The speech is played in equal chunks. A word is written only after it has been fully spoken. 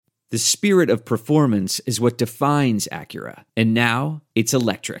The spirit of performance is what defines Acura, and now it's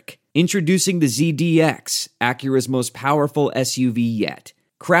electric. Introducing the ZDX, Acura's most powerful SUV yet.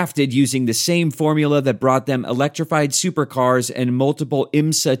 Crafted using the same formula that brought them electrified supercars and multiple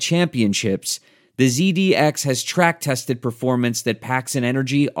IMSA championships, the ZDX has track-tested performance that packs an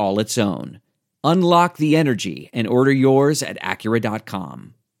energy all its own. Unlock the energy and order yours at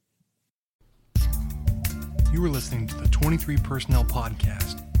Acura.com. You are listening to the 23 Personnel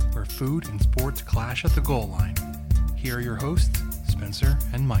Podcast, where food and sports clash at the goal line. Here are your hosts, Spencer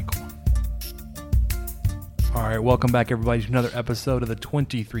and Michael. All right, welcome back, everybody, to another episode of the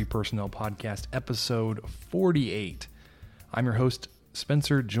 23 Personnel Podcast, episode 48. I'm your host,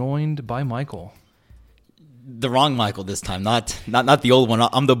 Spencer, joined by Michael. The wrong Michael this time, not the old one.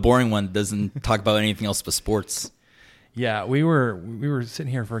 I'm the boring one that doesn't talk about anything else but sports. Yeah, we were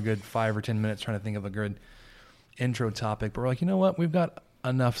sitting here for a good 5 or 10 minutes trying to think of a good intro topic, but we're like, you know what? We've got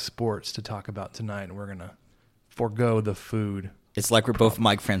enough sports to talk about tonight, and we're going to forego the food. It's like we're both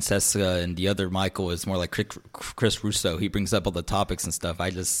Mike Francesca, and the other Michael is more like Chris Russo. He brings up all the topics and stuff. I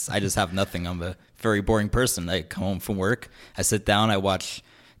just have nothing. I'm a very boring person. I come home from work, I sit down, I watch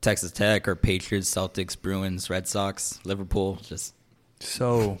Texas Tech or Patriots, Celtics, Bruins, Red Sox, Liverpool. Just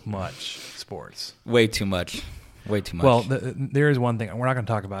so much sports. Way too much. Way too much. Well, there is one thing. We're not going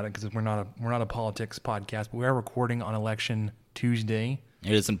to talk about it because we're not a politics podcast, but we are recording on Election Tuesday.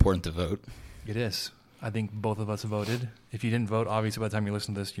 It is important to vote. It is. I think both of us voted. If you didn't vote, obviously by the time you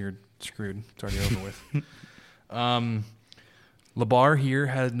listen to this, you're screwed. It's already over with. LeBar here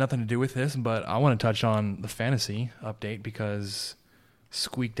had nothing to do with this, but I want to touch on the fantasy update because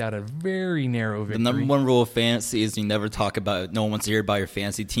squeaked out a very narrow victory. The number one rule of fantasy is you never talk about it. No one wants to hear about your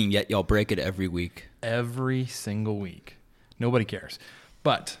fantasy team, yet y'all break it every week. Every single week. Nobody cares.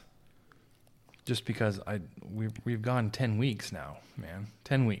 But just because we've gone 10 weeks now, man.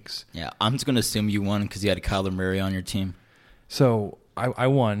 10 weeks. Yeah, I'm just going to assume you won because you had Kyler Murray on your team. So I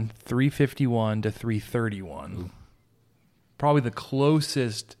won 351 to 331. Ooh. Probably the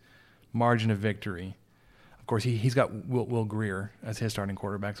closest margin of victory. Of course, he's got Will Greer as his starting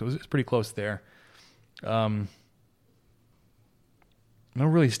quarterback, so it's pretty close there. No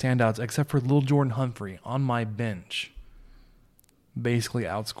really standouts except for Lil Jordan Humphrey on my bench. Basically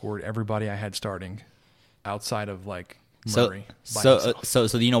outscored everybody I had starting outside of like Murray. So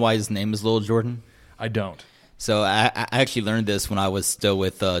do you know why his name is Lil Jordan? I don't. So I actually learned this when I was still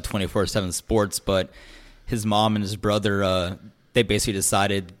with 24/7 Sports, but his mom and his brother they basically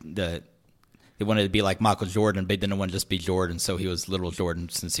decided that they wanted to be like Michael Jordan, but they didn't want to just be Jordan, so he was Little Jordan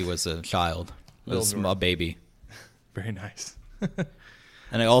since he was a child, a small baby. Very nice.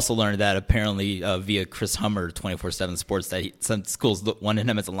 And I also learned that apparently via Chris Hummer, 24/7 Sports, that some schools wanted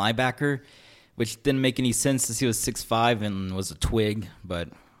him as a linebacker, which didn't make any sense since he was 6'5" and was a twig. But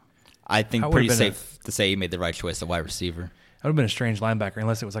I think pretty safe to say he made the right choice at wide receiver. That would have been a strange linebacker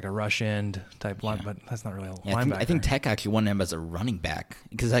unless it was like a rush end type line, but that's not really a linebacker. I think Tech actually wanted him as a running back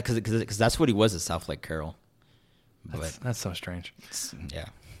because that's what he was at South Lake Carroll. That's so strange. Yeah.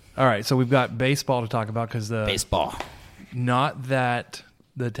 All right, so we've got baseball to talk about because baseball. Not that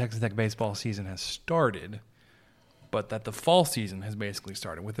the Texas Tech baseball season has started, but that the fall season has basically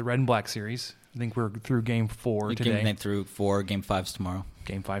started with the Red and Black series. I think we're through Game 4 today. Game through 4, Game 5's tomorrow.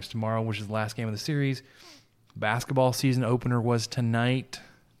 Game 5's tomorrow, which is the last game of the series. Basketball season opener was tonight.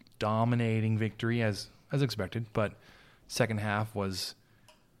 Dominating victory as expected, but second half was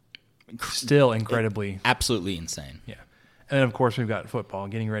still incredibly... Absolutely insane. Yeah. And then, of course, we've got football,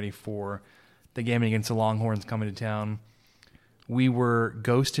 getting ready for the game against the Longhorns coming to town. We were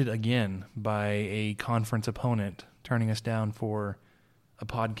ghosted again by a conference opponent, turning us down for a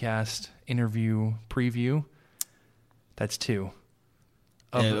podcast interview preview. That's 2.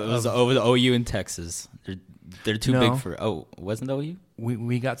 It was over the OU in Texas. They're too big for... Oh, wasn't it OU?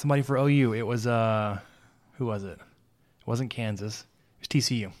 We got somebody for OU. It was... who was it? It wasn't Kansas. It was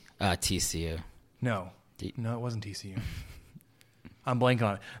TCU. TCU. No, it wasn't TCU. I'm blanking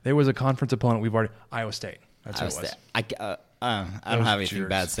on it. There was a conference opponent we've already... Iowa State. That's who it was. I don't have anything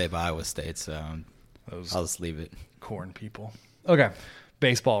bad to say about Iowa State, so I'll just leave it. Corn people. Okay,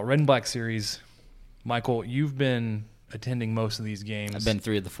 baseball, Red and Black series. Michael, you've been attending most of these games. I've been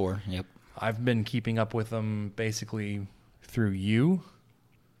 3 of the 4, yep. I've been keeping up with them basically through you.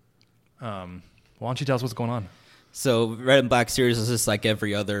 Why don't you tell us what's going on? So Red and Black series is just like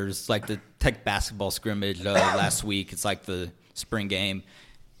every other. It's like the Tech basketball scrimmage last week. It's like the spring game.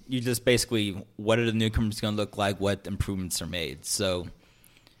 You just basically, what are the newcomers going to look like? What improvements are made? So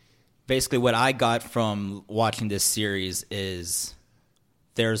basically what I got from watching this series is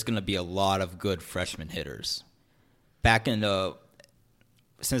there's going to be a lot of good freshman hitters. Back in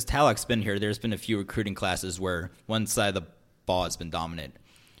since Talak's been here, there's been a few recruiting classes where one side of the ball has been dominant.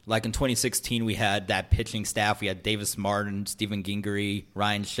 Like in 2016, we had that pitching staff. We had Davis Martin, Stephen Gingery,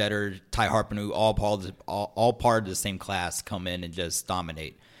 Ryan Shetter, Ty Harpenu, all part of the same class come in and just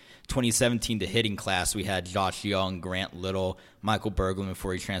dominate. 2017, the hitting class, we had Josh Young, Grant Little, Michael Berglund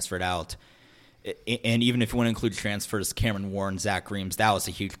before he transferred out. And even if you want to include transfers, Cameron Warren, Zach Reams, that was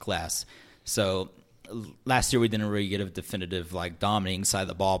a huge class. So last year we didn't really get a definitive like dominating side of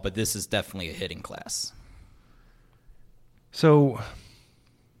the ball, but this is definitely a hitting class. So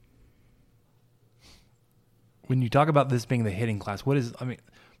when you talk about this being the hitting class,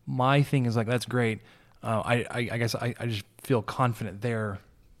 my thing is like, that's great. I guess I just feel confident there.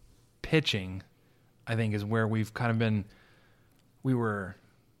 Pitching, I think, is where we've kind of been, there's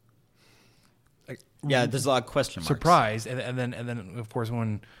a lot of question marks. Surprised. And then of course,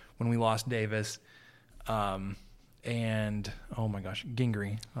 when we lost Davis, and oh my gosh,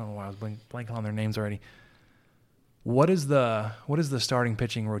 Gingery. I don't know why I was blanking on their names already. What is the starting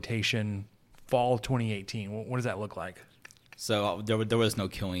pitching rotation fall 2018? What does that look like? So there was no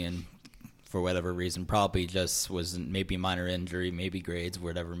Killian for whatever reason. Probably just was maybe minor injury, maybe grades,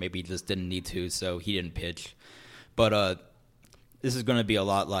 whatever. Maybe he just didn't need to, so he didn't pitch. But this is going to be a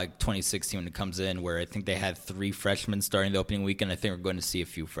lot like 2016 when it comes in, where I think they had 3 freshmen starting the opening weekend. I think we're going to see a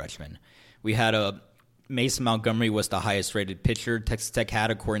few freshmen. We had Mason Montgomery was the highest rated pitcher Texas Tech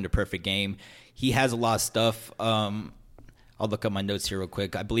had according to Perfect Game. He has a lot of stuff. I'll look up my notes here real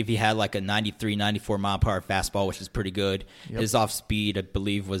quick. I believe he had like a 93, 94 mile per hour fastball, which is pretty good. Yep. His off speed, I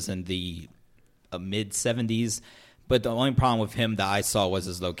believe, was in the mid 70s. But the only problem with him that I saw was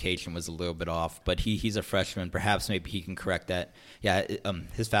his location was a little bit off. But he's a freshman. Perhaps maybe he can correct that. Yeah,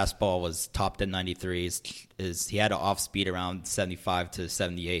 his fastball was topped at 93. He had an off speed around 75 to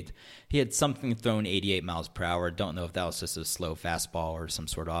 78. He had something thrown 88 miles per hour. Don't know if that was just a slow fastball or some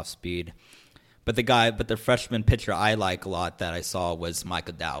sort of off speed. But the freshman pitcher I like a lot that I saw was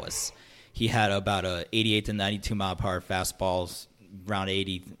Micah Dallas. He had about a 88 to 92 mile per hour fastballs, around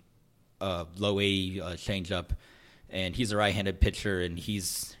 80, low 80 changeup. And he's a right-handed pitcher, and he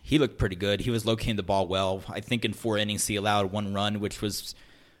looked pretty good. He was locating the ball well. I think in 4 innings he allowed 1 run, which was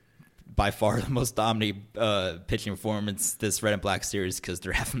by far the most dominant pitching performance this Red and Black series because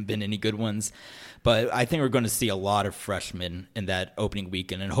there haven't been any good ones. But I think we're going to see a lot of freshmen in that opening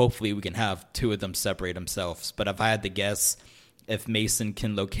weekend, and hopefully we can have 2 of them separate themselves. But if I had to guess, if Mason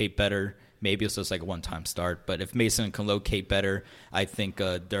can locate better, maybe it's just like a one-time start. But if Mason can locate better, I think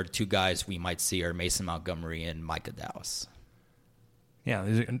there are 2 guys we might see are Mason Montgomery and Micah Dallas. Yeah,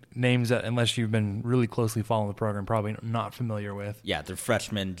 these are names that, unless you've been really closely following the program, probably not familiar with. Yeah, they're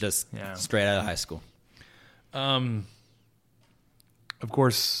freshmen just straight out of high school. Of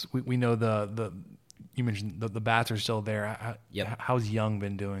course, we know you mentioned the bats are still there. Yep. How's Young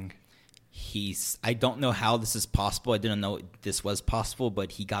been doing? I don't know how this is possible. I didn't know this was possible,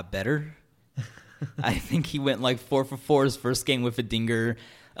 but he got better. I think he went like 4 for 4 his first game with a dinger.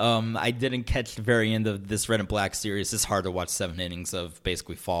 I didn't catch the very end of this Red and Black series. It's hard to watch 7 innings of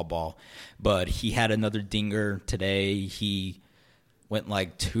basically fall ball. But he had another dinger today. He went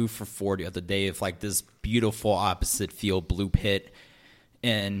like 2 for 4 the other day of like this beautiful opposite field bloop hit.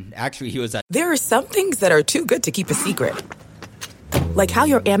 And actually he was at... There are some things that are too good to keep a secret. Like how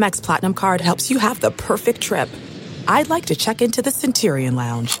your Amex Platinum card helps you have the perfect trip. I'd like to check into the Centurion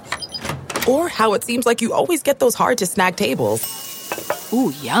Lounge. Or how it seems like you always get those hard-to-snag tables.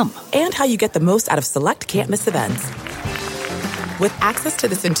 Ooh, yum. And how you get the most out of select can't-miss events. With access to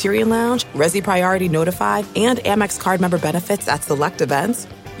the Centurion Lounge, Resi Priority Notified, and Amex card member benefits at select events,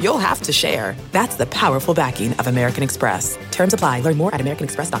 you'll have to share. That's the powerful backing of American Express. Terms apply. Learn more at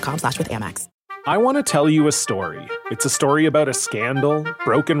americanexpress.com/withAmex. I want to tell you a story. It's a story about a scandal,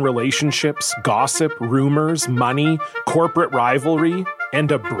 broken relationships, gossip, rumors, money, corporate rivalry,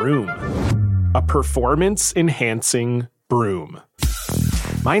 and a broom. A performance-enhancing broom.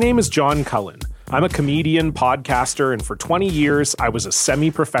 My name is John Cullen. I'm a comedian, podcaster, and for 20 years, I was a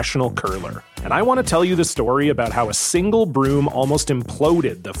semi-professional curler. And I want to tell you the story about how a single broom almost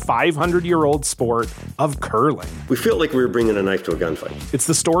imploded the 500-year-old sport of curling. We felt like we were bringing a knife to a gunfight. It's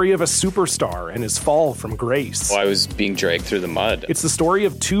the story of a superstar and his fall from grace. Well, I was being dragged through the mud. It's the story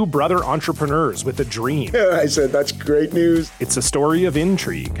of 2 brother entrepreneurs with a dream. I said, that's great news. It's a story of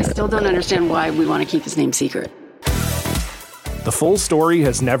intrigue. I still don't understand why we want to keep his name secret. The full story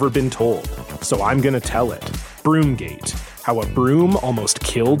has never been told, so I'm going to tell it. Broomgate, how a broom almost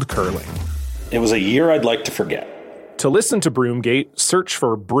killed curling. It was a year I'd like to forget. To listen to Broomgate, search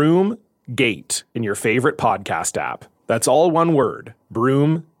for Broomgate in your favorite podcast app. That's all one word,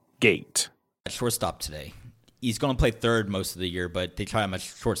 Broomgate. Shortstop today. he's going to play third most of the year, but they try him at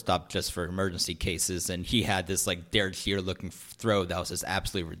shortstop just for emergency cases, and he had this like Derek Jeter looking throw that was just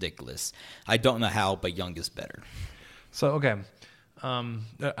absolutely ridiculous. I don't know how, but Young is better. So okay, I'm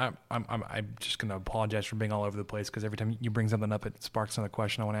just going to apologize for being all over the place because every time you bring something up, it sparks another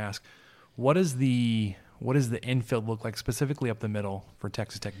question I want to ask. What does the infield look like specifically up the middle for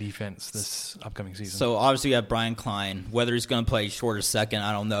Texas Tech defense this upcoming season? So obviously you have Brian Klein. Whether he's going to play short or second,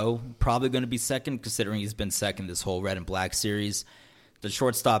 I don't know. Probably going to be second, considering he's been second this whole Red and Black series. The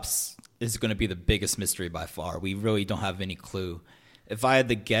shortstops is going to be the biggest mystery by far. We really don't have any clue. If I had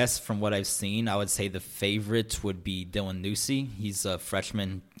to guess from what I've seen, I would say the favorite would be Dylan Nussey. He's a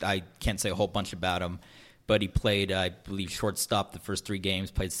freshman. I can't say a whole bunch about him, but he played, I believe, shortstop the first 3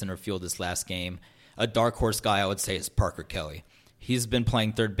 games, played center field this last game. A dark horse guy, I would say, is Parker Kelly. He's been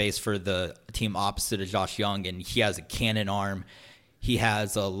playing third base for the team opposite of Josh Young, and he has a cannon arm. He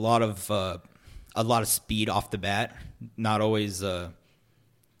has a lot of speed off the bat. Not always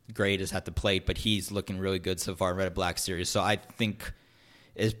great as at the plate, but he's looking really good so far in Red and Black series. So I think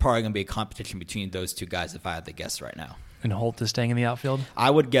it's probably going to be a competition between those 2 guys if I had to guess right now. And Holt is staying in the outfield? I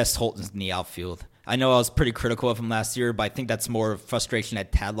would guess Holton's in the outfield. I know I was pretty critical of him last year, but I think that's more frustration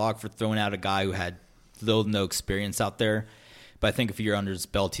at Tadlock for throwing out a guy who had little to no experience out there. But I think if you're under his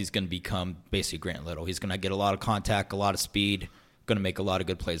belt, he's going to become basically Grant Little. He's going to get a lot of contact, a lot of speed, going to make a lot of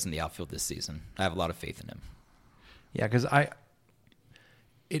good plays in the outfield this season. I have a lot of faith in him. Yeah, because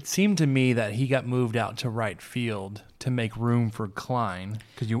it seemed to me that he got moved out to right field to make room for Klein.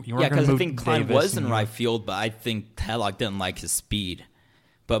 Because you weren't going to move because I think Klein Davis was in right field, but I think Tadlock didn't like his speed.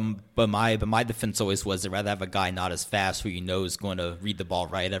 But my defense always was I'd rather have a guy not as fast who you know is going to read the ball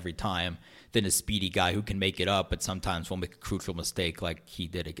right every time than a speedy guy who can make it up, but sometimes will make a crucial mistake like he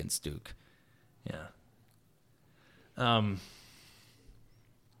did against Duke. Yeah.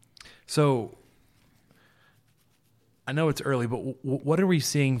 So I know it's early, but what are we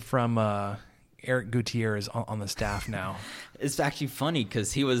seeing from Eric Gutierrez on the staff now? It's actually funny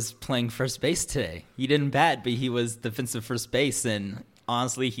because he was playing first base today. He didn't bat, but he was defensive first base, and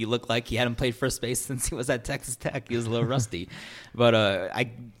honestly, he looked like he hadn't played first base since he was at Texas Tech. He was a little rusty. But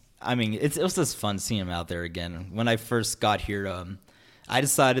I mean, it was just fun seeing him out there again. When I first got here, I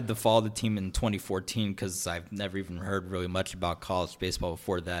decided to follow the team in 2014 because I've never even heard really much about college baseball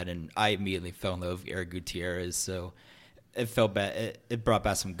before that, and I immediately fell in love with Eric Gutierrez. So it felt bad. It brought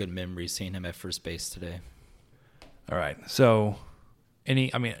back some good memories seeing him at first base today. All right. So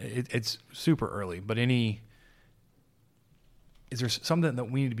it's super early, but is there something that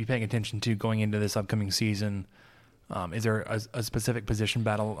we need to be paying attention to going into this upcoming season? Is there a specific position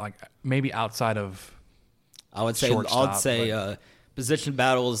battle, like maybe outside of? I would say position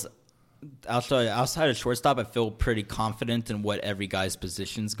battles outside of shortstop. I feel pretty confident in what every guy's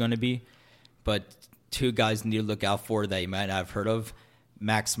position is going to be, but 2 guys need to look out for that you might not have heard of.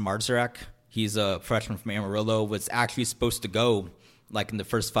 Max Marzarek, he's a freshman from Amarillo, was actually supposed to go like in the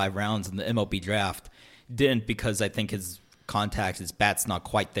first 5 rounds in the MLB draft. Didn't because I think his bat's not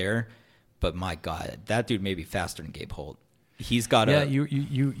quite there. But my God, that dude may be faster than Gabe Holt. He's got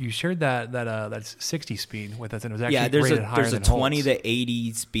you shared that's 60 speed with us, and it was actually there's a 20 Holt's. to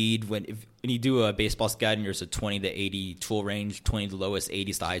 80 speed when you do a baseball scouting. There's a 20 to 80 tool range, 20 to lowest,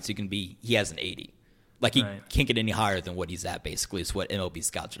 80 the highest. He has an 80. Like he can't get any higher than what he's at. Basically, is what MLB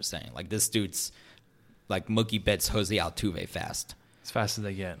scouts are saying. Like this dude's like Mookie Betts, Jose Altuve fast. As fast as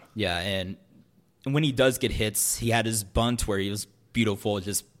they get. Yeah, and when he does get hits, he had his bunt where he was beautiful,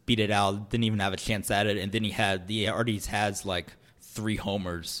 just beat it out, didn't even have a chance at it, and then he already has like 3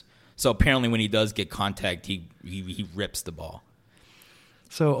 homers. So apparently when he does get contact, he rips the ball.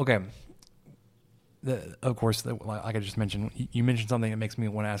 So, okay. Of course, like I just mentioned, you mentioned something that makes me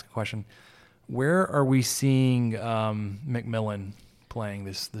want to ask a question. Where are we seeing McMillan playing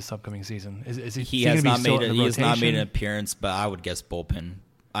this upcoming season? He has not made an appearance, but I would guess bullpen.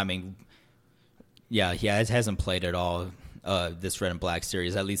 I mean, yeah, he hasn't played at all this Red and Black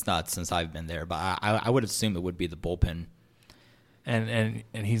series, at least not since I've been there. But I would assume it would be the bullpen. And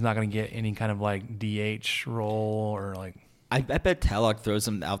he's not going to get any kind of like DH role or like. I bet Tadlock throws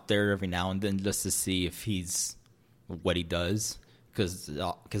him out there every now and then just to see if he's what he does. Because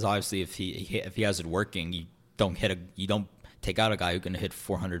obviously if he has it working, you don't take out a guy who's going to hit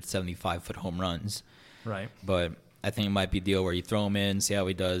 475-foot home runs. Right. But I think it might be a deal where you throw him in, see how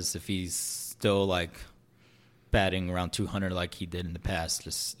he does. If he's still like batting around 200 like he did in the past,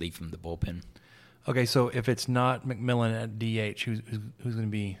 just leave him the bullpen. Okay, so if it's not McMillan at DH, who's going to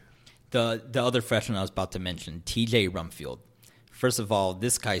be? The other freshman I was about to mention, TJ Rumfield. First of all,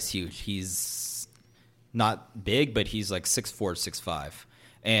 this guy's huge. He's not big, but he's like 6'4", 6'5",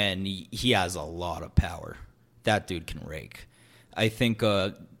 and he has a lot of power. that dude can rake. I think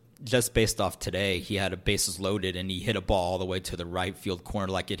just based off today, he had a bases loaded and he hit a ball all the way to the right field corner,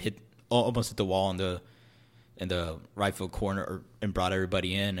 like it almost hit the wall in the right field corner and brought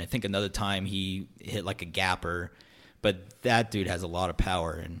everybody in. I think another time he hit like a gapper, but that dude has a lot of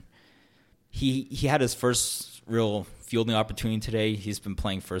power, and he had his first real fielding opportunity today. He's been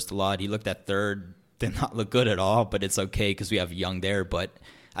playing first a lot. He looked at third, did not look good at all, but it's okay because we have Young there. But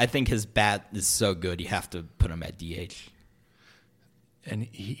I think his bat is so good, you have to put him at DH. And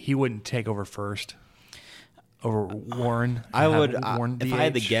he wouldn't take over first over Warren. I would. Warren if I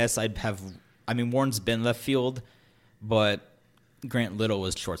had to guess, I'd have. I mean, Warren's been left field, but Grant Little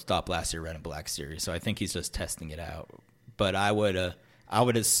was shortstop last year, Red and Black Series, so I think he's just testing it out. But I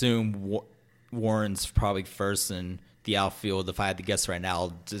would assume Warren's probably first in the outfield. If I had to guess right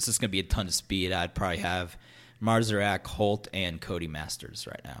now, this is going to be a ton of speed. I'd probably have Marzarek, Holt, and Cody Masters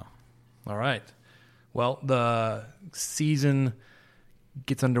right now. All right. Well, the season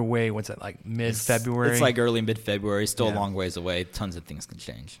gets underway. What's that, like mid-February? It's like early mid-February. Still a long ways away. Tons of things can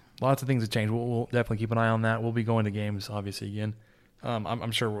change. Lots of things have changed. We'll definitely keep an eye on that. We'll be going to games, obviously, again.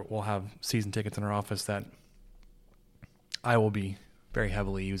 I'm sure we'll have season tickets in our office that I will be very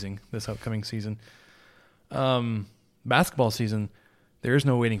heavily using this upcoming season. Basketball season, there is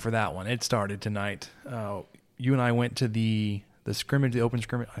no waiting for that one. It started tonight. You and I went to the scrimmage, the open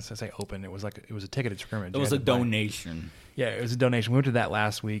scrimmage. I say open. It was a ticketed scrimmage. It was a donation. Yeah, it was a donation. We went to that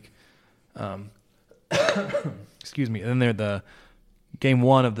last week. Excuse me. And then the game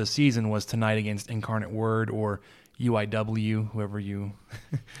one of the season was tonight against Incarnate Word or UIW, whoever you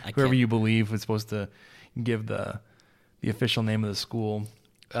believe was supposed to give the official name of the school.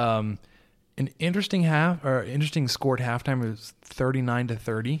 An interesting score at halftime. It was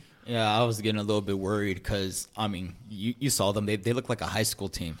 39-30. Yeah, I was getting a little bit worried because, I mean, you saw them. They look like a high school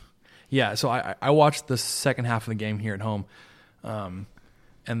team. Yeah, so I watched the second half of the game here at home.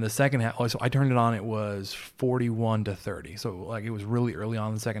 And the second half, so I turned it on, it was 41-30. So, like, it was really early on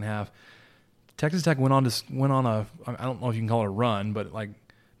in the second half. Texas Tech went on a, I don't know if you can call it a run, but, like,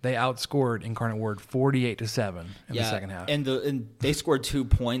 they outscored Incarnate Word 48-7 in the second half. And they scored 2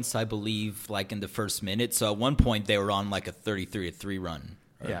 points, I believe, like, in the first minute. So, at one point, they were on, like, a 33-3 run.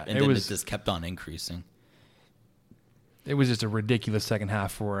 Yeah, and then it just kept on increasing. It was just a ridiculous second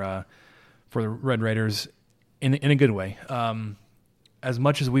half for the Red Raiders in a good way. As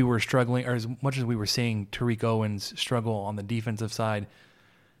much as we were struggling, or as much as we were seeing Tariq Owens struggle on the defensive side,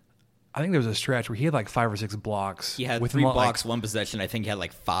 I think there was a stretch where he had like 5 or 6 blocks. He had 3 blocks, one possession. I think he had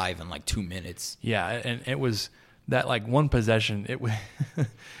like 5 in like 2 minutes. Yeah, and it was that like one possession.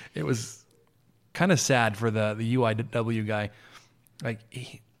 It was kind of sad for the UIW guy. Like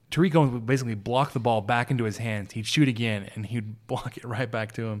Tariq Owens would basically block the ball back into his hands. He'd shoot again, and he'd block it right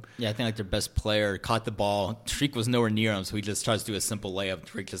back to him. Yeah, I think like their best player caught the ball. Tariq was nowhere near him, so he just tries to do a simple layup.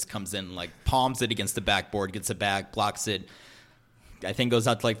 Tariq just comes in, like palms it against the backboard, gets it back, blocks it. I think goes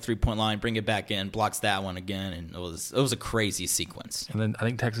out to like 3-point line, bring it back in, blocks that one again, and it was a crazy sequence. And then I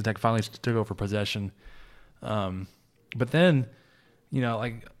think Texas Tech finally took over possession. But then,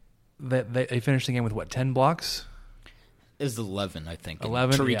 like they finished the game with 10 blocks? It was 11, I think.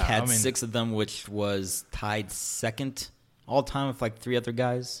 11. Tariq had 6 of them, which was tied second all time with like 3 other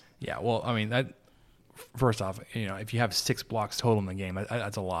guys. Yeah, well, I mean that. First off, if you have 6 blocks total in the game,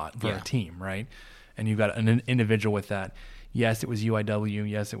 that's a lot for a team, right? And you've got an individual with that. Yes, it was UIW.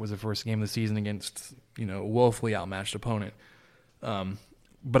 Yes, it was the first game of the season against a woefully outmatched opponent.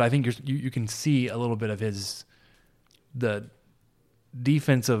 But I think you can see a little bit of the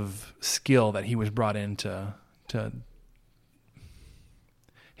defensive skill that he was brought in to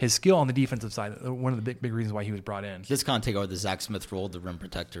his skill on the defensive side. One of the big reasons why he was brought in. Just kind of take over the Zach Smith role, the rim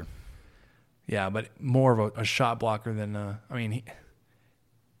protector. Yeah, but more of a shot blocker than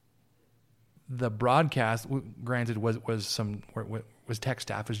the broadcast, granted, was tech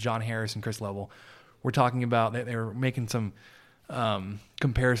staff, was John Harris and Chris Level. We're talking about they were making some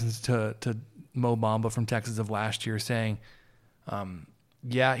comparisons to Mo Bamba from Texas of last year, saying,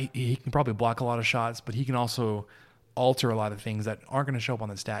 he can probably block a lot of shots, but he can also alter a lot of things that aren't going to show up on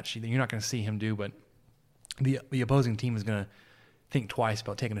the stat sheet that you're not going to see him do, but the opposing team is going to think twice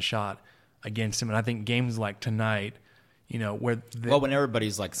about taking a shot against him. And I think games like tonight, when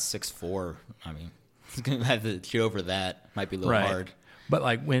everybody's like 6'4", I mean, it's going to have to shoot over that. Might be a little hard. But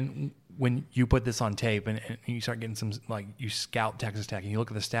like when you put this on tape and you start getting some, like you scout Texas Tech and you look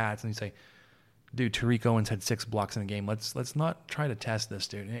at the stats and you say, dude, Tariq Owens had 6 blocks in a game. Let's not try to test this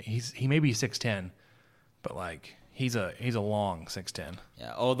dude. He may be 6'10", but like he's a long 6'10".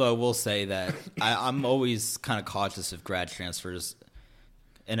 Yeah, although I will say that I'm always kind of cautious of grad transfers,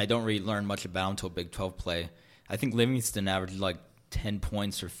 and I don't really learn much about them until Big 12 play. I think Livingston averaged like 10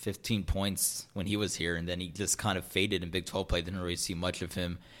 points or 15 points when he was here, and then he just kind of faded in Big 12 play. Didn't really see much of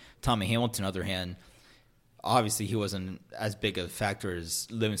him. Tommy Hamilton, on the other hand, obviously he wasn't as big a factor as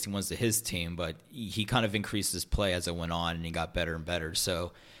Livingston was to his team, but he kind of increased his play as it went on, and he got better and better.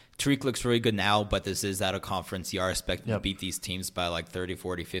 So Tariq looks really good now, but this is out of conference. You are expected to beat these teams by like 30,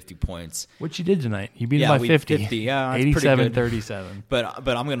 40, 50 points. Which you did tonight. You beat them by 50. 50. Yeah, 87-37. But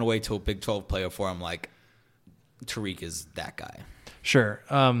I'm going to wait till Big 12 play before I'm like, Tariq is that guy. Sure.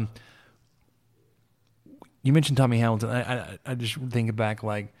 You mentioned Tommy Hamilton. I just think back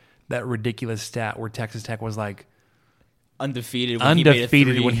like that ridiculous stat where Texas Tech was like undefeated when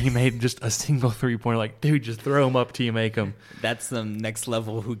he made just a single 3-pointer. Like, dude, just throw him up till you make him. That's the next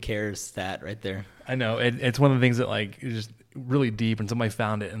level who cares stat right there. I know. It's one of the things that like is just really deep, and somebody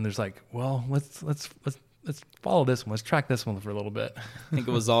found it, and there's like, well, let's follow this one. Let's track this one for a little bit. I think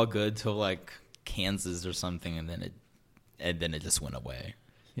it was all good till like Kansas or something, and then it just went away.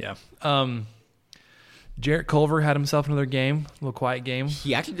 Yeah. Jarrett Culver had himself another game, a little quiet game.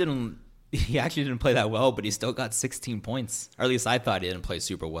 He actually didn't play that well, but he still got 16 points. Or at least I thought he didn't play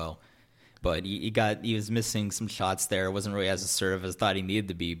super well. But he was missing some shots there. It wasn't really as assertive as I thought he needed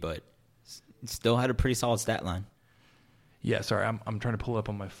to be, but still had a pretty solid stat line. Yeah, sorry, I'm trying to pull it up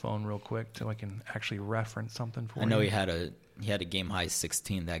on my phone real quick so I can actually reference something for you. I know he had a game high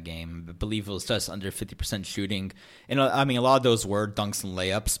 16 that game. I believe it was just under 50% shooting. And I mean, a lot of those were dunks and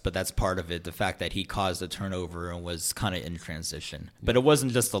layups, but that's part of it. The fact that he caused a turnover and was kind of in transition. But it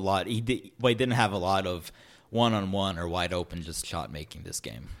wasn't just a lot. He didn't have a lot of one-on-one or wide open just shot making this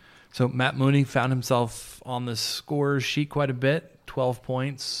game. So Matt Mooney found himself on the scorers sheet quite a bit, 12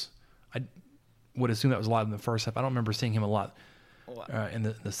 points. I would assume that was a lot in the first half. I don't remember seeing him a lot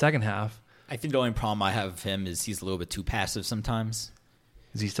in the second half. I think the only problem I have with him is he's a little bit too passive sometimes.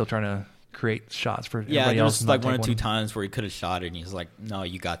 Is he still trying to create shots for everybody else? Yeah, there's like one or two times where he could have shot it, and he's like, no,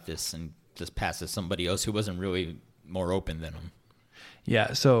 you got this, and just passes somebody else who wasn't really more open than him.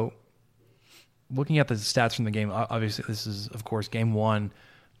 Yeah, so looking at the stats from the game, obviously this is, of course, game one,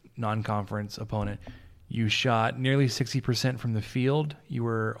 non-conference opponent. You shot nearly 60% from the field. You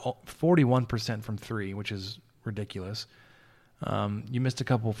were 41% from three, which is ridiculous. You missed a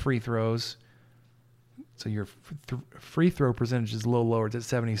couple free throws. So your free throw percentage is a little lower. It's at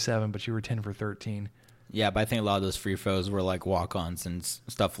 77, but you were 10 for 13. Yeah, but I think a lot of those free throws were like walk-ons and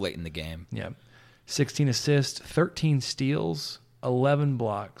stuff late in the game. Yeah. 16 assists, 13 steals, 11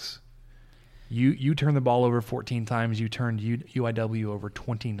 blocks. You turned the ball over 14 times. You turned UIW over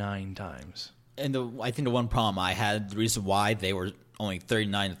 29 times. And I think the one problem I had, the reason why they were only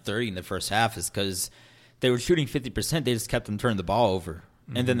 39-30 in the first half is because they were shooting 50%. They just kept them turning the ball over.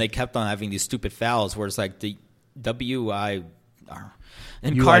 Mm-hmm. And then they kept on having these stupid fouls where it's like the UIW,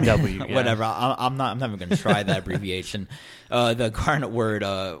 yeah. Whatever. I'm not even going to try that abbreviation. The Incarnate Word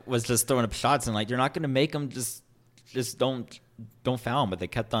was just throwing up shots, and like you're not going to make them just don't foul them. But they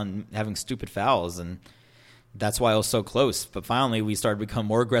kept on having stupid fouls, and that's why it was so close. But finally, we started to become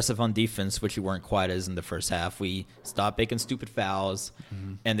more aggressive on defense, which we weren't quite as in the first half. We stopped making stupid fouls,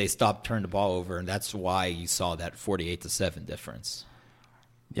 and they stopped turning the ball over, and that's why you saw that 48-7 difference.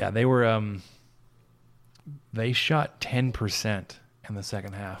 Yeah, they were. They shot 10% in the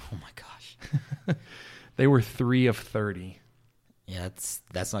second half. Oh my gosh, they were 3 of 30. Yeah,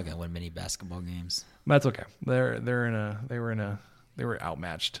 that's not going to win many basketball games. That's okay. They were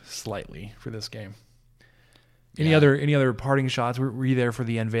outmatched slightly for this game. Any other parting shots? Were you there for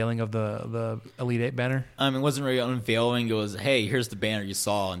the unveiling of the Elite Eight banner? It wasn't really unveiling. It was, hey, here's the banner you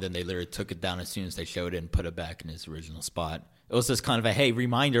saw, and then they literally took it down as soon as they showed it and put it back in its original spot. It was just kind of a, hey,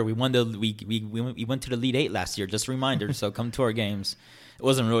 reminder, we went to the Elite Eight last year. Just a reminder, so come to our games. It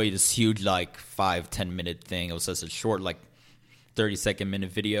wasn't really this huge, like, 5-10 minute thing. It was just a short, like, 30-second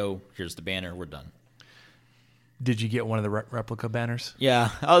video. Here's the banner. We're done. Did you get one of the replica banners? Yeah,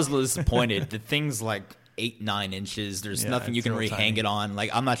 I was a little disappointed. The thing's like 8-9 inches. There's nothing you can really hang it on.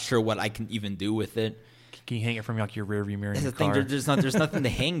 Like, I'm not sure what I can even do with it. Can you hang it from like your rearview mirror in your car? There's nothing to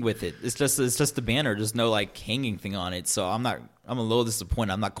hang with it. It's just the banner. There's no like hanging thing on it. So I'm a little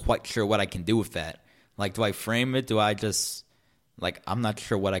disappointed. I'm not quite sure what I can do with that. Like, do I frame it? Do I just like? I'm not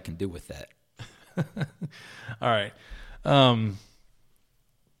sure what I can do with that. All right. I'm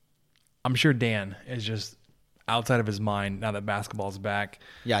sure Dan is just outside of his mind now that basketball's back.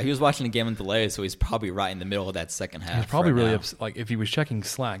 Yeah, he was watching the game in delay, so he's probably right in the middle of that second half. He's probably really upset. Like, if he was checking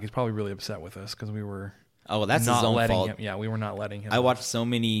Slack, he's probably really upset with us because we were. Oh, well, that's his own fault. We were not letting him. I watched so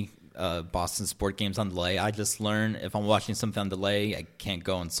many Boston sport games on delay. I just learned if I'm watching something on delay, I can't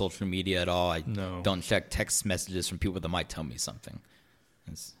go on social media at all. I don't check text messages from people that might tell me something.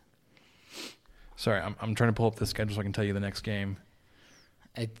 Sorry, I'm trying to pull up the schedule so I can tell you the next game.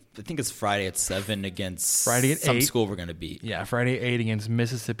 I think it's Friday at 7 against Friday at some 8. school we're going to beat. Yeah, Friday at 8 against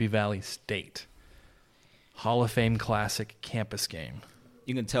Mississippi Valley State. Hall of Fame Classic campus game.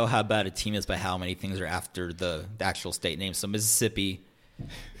 You can tell how bad a team is by how many things are after the actual state name. So Mississippi,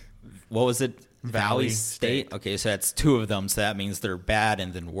 what was it? Valley State? Okay, so that's 2 of them, so that means they're bad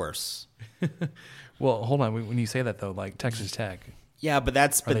and then worse. Well, hold on. When you say that, though, like Texas Tech, Yeah, but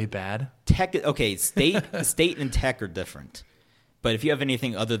are they bad? Tech. Okay, state and Tech are different. But if you have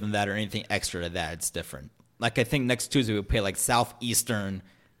anything other than that or anything extra to that, it's different. Like I think next Tuesday we'll play like Southeastern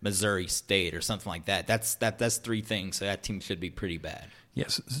Missouri State or something like that. That's 3 things, so that team should be pretty bad.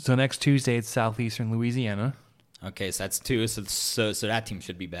 Yes. So next Tuesday it's Southeastern Louisiana. Okay, so that's 2. So that team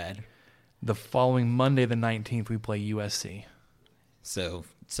should be bad. The following Monday, the 19th, we play USC. So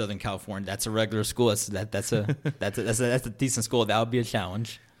Southern California, that's a regular school. That's a decent school. That would be a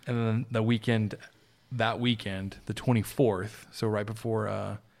challenge. And then the weekend, the 24th, so right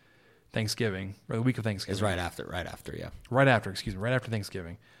before Thanksgiving, or the week of Thanksgiving. It's right after, yeah. Right after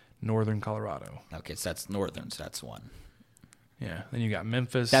Thanksgiving, Northern Colorado. Okay, so that's Northern, so that's 1. Yeah. Then you got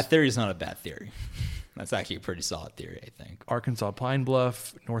Memphis. That theory is not a bad theory. That's actually a pretty solid theory, I think. Arkansas Pine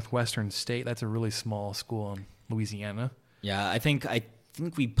Bluff, Northwestern State. That's a really small school in Louisiana. Yeah, I think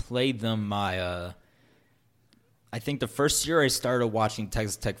we played them I think the first year I started watching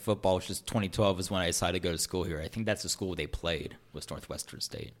Texas Tech football, which is 2012, is when I decided to go to school here. I think that's the school they played, was Northwestern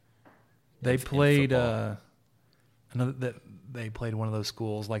State. They played they played one of those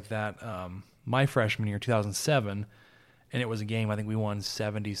schools like that my freshman year, 2007, and it was a game I think we won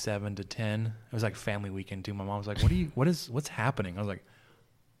 77-10. It was like family weekend too. My mom was like, "What's happening?" I was like,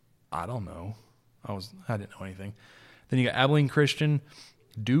 "I don't know." I didn't know anything. Then you got Abilene Christian,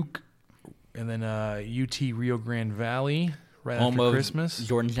 Duke, and then UT Rio Grande Valley right Home after of Christmas.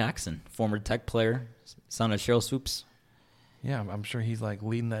 Jordan Jackson, former Tech player, son of Cheryl Swoops. Yeah, I'm sure he's like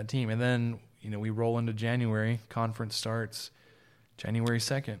leading that team. And then, we roll into January. Conference starts January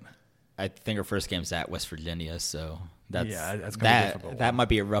 2nd. I think our first game's at West Virginia, so that's going to be a difficult that one. might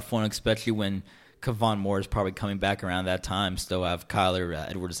be a rough one, especially when Kevon Moore is probably coming back around that time. Still have Kyler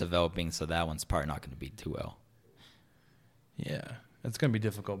Edwards developing, so that one's probably not going to be too well. Yeah, it's going to be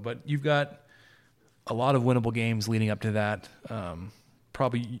difficult. But you've got a lot of winnable games leading up to that.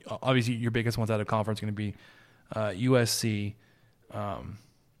 Obviously, your biggest ones out of conference are going to be USC, and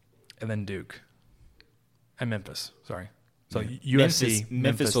then Duke, and Memphis. Sorry. So USC,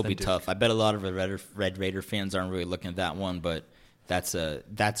 Memphis will be Duke. tough. I bet a lot of the Red Raider fans aren't really looking at that one, but that's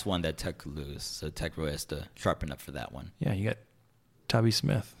one that Tech could lose. So Tech really has to sharpen up for that one. Yeah, you got Tubby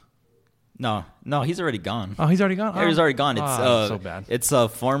Smith. No, he's already gone. Oh, he's already gone? Yeah, he's already gone. It's so bad. It's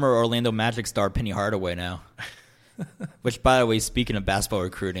former Orlando Magic star Penny Hardaway now. Which, by the way, speaking of basketball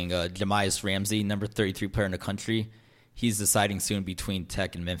recruiting, Jamias Ramsey, number 33 player in the country, he's deciding soon between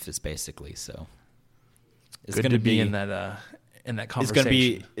Tech and Memphis, basically. So it's going to be in that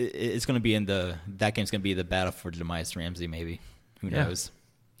conversation. It's going to be in that game's going to be the battle for Jamias Ramsey. Maybe, who knows?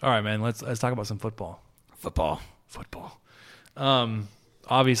 All right, man. Let's talk about some football. Football.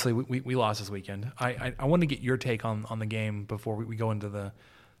 Obviously, we lost this weekend. I want to get your take on the game before we go into the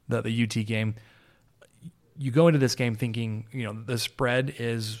UT game. You go into this game thinking, the spread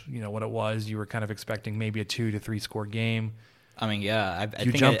is, what it was. You were kind of expecting maybe a 2 to 3 score game. I mean, yeah. I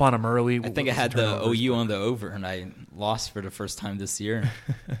you jump on them early. I think I had the OU on the over, and I lost for the first time this year.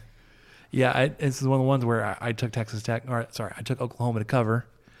 Yeah, it's one of the ones where I took Texas Tech. I took Oklahoma to cover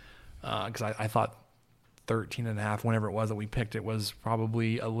because I thought 13.5, whenever it was that we picked it, was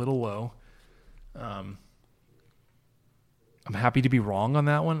probably a little low. I'm happy to be wrong on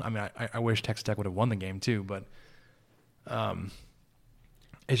that one. I mean, I wish Texas Tech would have won the game too, but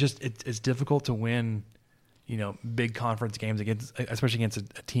it's difficult to win, big conference games especially against a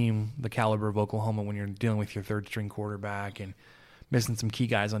team the caliber of Oklahoma when you're dealing with your third string quarterback and missing some key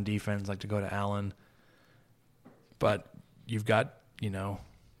guys on defense like Dakota Allen. But you've got,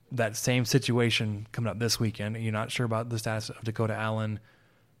 that same situation coming up this weekend. You're not sure about the status of Dakota Allen.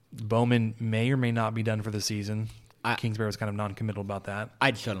 Bowman may or may not be done for the season. Kingsbury was kind of non-committal about that.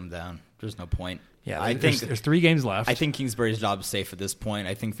 I'd shut him down. There's no point. Yeah, I think there's 3 games left. I think Kingsbury's job is safe at this point.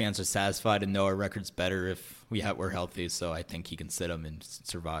 I think fans are satisfied and know our record's better if we're healthy. So I think he can sit him and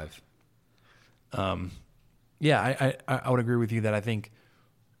survive. Yeah, I would agree with you that I think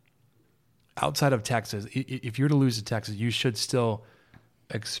outside of Texas, if you're to lose to Texas, you should still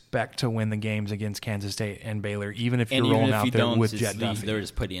expect to win the games against Kansas State and Baylor, even if you're rolling out there with Jet Duffy. They're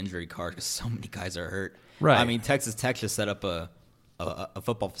just putting injury card because so many guys are hurt. Right. I mean, Texas Tech just set up a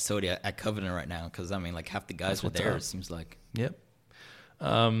football facility at Covenant right now because, half the guys were there, it seems like. Yep.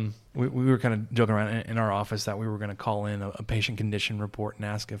 We were kind of joking around in our office that we were going to call in a patient condition report and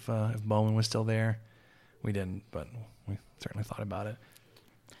ask if Bowman was still there. We didn't, but we certainly thought about it.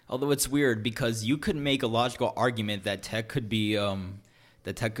 Although it's weird because you could make a logical argument that Tech could be 7-2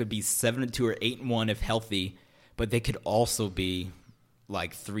 or 8-1 if healthy, but they could also be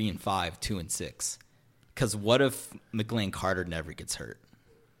like 3-5, 2-6. Because what if McLean Carter never gets hurt?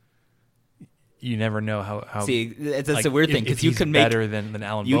 You never know how. See, that's a weird thing because you can make better than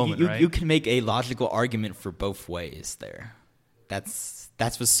Alan Bowman, right? You can make a logical argument for both ways there. That's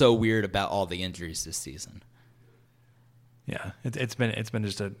what's so weird about all the injuries this season. Yeah, it's been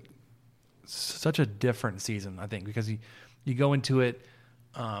just such a different season, I think, because you go into it,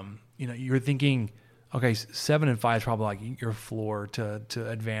 you're thinking, okay, 7-5 is probably like your floor to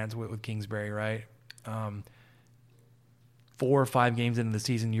advance with Kingsbury, right? 4 or 5 games into the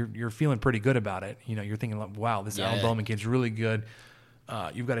season, you're feeling pretty good about it. You're thinking like, wow, this Alan Bowman kid's really good.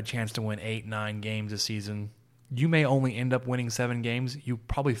 You've got a chance to win 8-9 games this season. You may only end up winning 7 games. You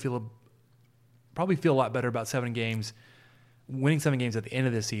probably feel a lot better about 7 games, winning 7 games at the end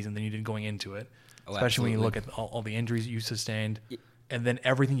of this season than you did going into it. Oh, especially absolutely. when you look at all the injuries you sustained, and then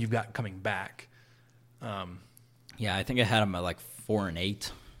everything you've got coming back. Yeah, I think I had him at like 4-8.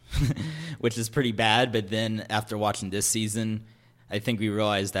 Which is pretty bad, but then after watching this season, I think we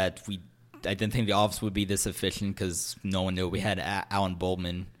realized that I didn't think the offense would be this efficient because no one knew we had Alan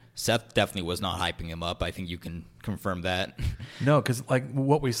Bowman. Seth definitely was not hyping him up. I think you can confirm that. No, because like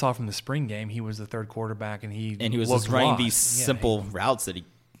what we saw from the spring game, he was the third quarterback, and he was just running these simple routes that he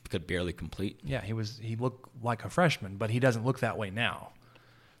could barely complete. Yeah, he looked like a freshman, but he doesn't look that way now.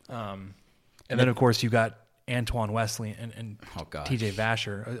 And then of course you got Antoine Wesley and TJ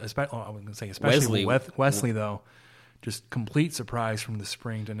Vasher, especially Wesley though, just complete surprise from the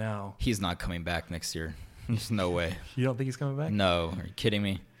spring to now. He's not coming back next year. There's no way. You don't think he's coming back? No, are you kidding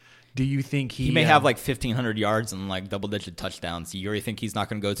me? Do you think he may have like 1,500 yards and like double-digit touchdowns? You already think he's not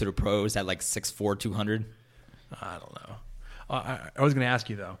going to go to the pros at like 6'4", 200? I don't know. I was going to ask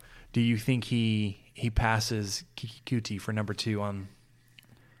you though. Do you think he passes Kiki Kuti for number 2 on?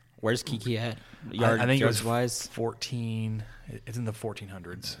 Where's Kiki at? I think yards it was wise 14. It's in the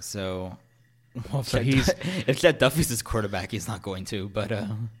 1400s. So, if Chet Duffy's his quarterback, he's not going to. But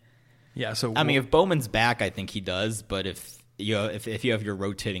yeah. So I mean, if Bowman's back, I think he does. But if you have your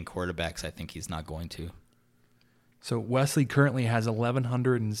rotating quarterbacks, I think he's not going to. So Wesley currently has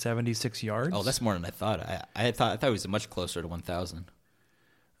 1,176 yards. Oh, that's more than I thought. I thought it was much closer to 1,000.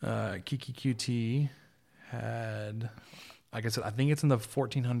 Kiki QT had, like I said, I think it's in the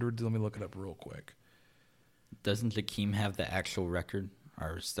 1400s. Let me look it up real quick. Doesn't Jakeem have the actual record,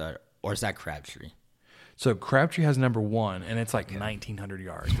 or is that Crabtree? So Crabtree has number 1, and it's like 1,900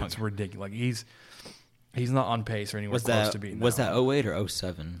 yards. It's ridiculous. Like he's not on pace or anywhere close to being. Was that 08 or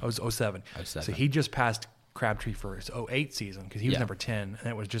 07? It was 07. 07. So he just passed Crabtree for his 08 season because he was number 10, and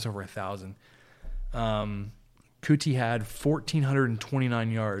it was just over 1,000. Kuti had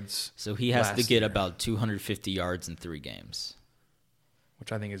 1,429 yards. So he has to get about 250 yards in 3 games.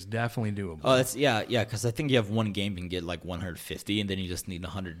 Which I think is definitely doable. Oh, that's because I think you have one game you can get like 150, and then you just need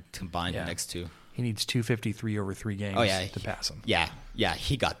 100 combined the next 2. He needs 253 over 3 games to pass him. Yeah,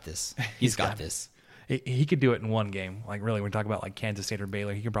 he got this. He's got this. He could do it in one game. Like really, when we talk about like Kansas State or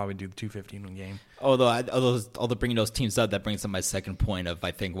Baylor, he could probably do the 250 in one game. Although bringing those teams up, that brings up my second point of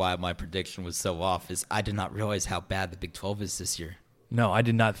I think why my prediction was so off is I did not realize how bad the Big 12 is this year. No, I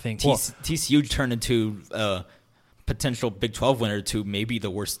did not think. TCU turned into potential Big 12 winner to maybe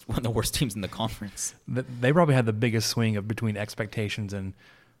one of the worst teams in the conference. They probably had the biggest swing between expectations and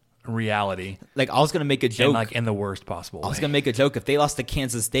reality. Like I was going to make a joke, and like in the worst possible way. I was going to make a joke if they lost to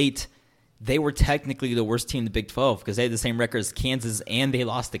Kansas State. They were technically the worst team in the Big 12 because they had the same record as Kansas and they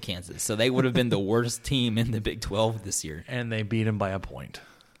lost to Kansas. So they would have been the worst team in the Big 12 this year. And they beat them by a point.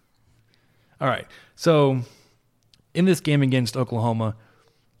 All right. So in this game against Oklahoma,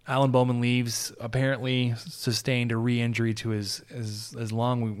 Alan Bowman leaves, apparently sustained a re-injury to his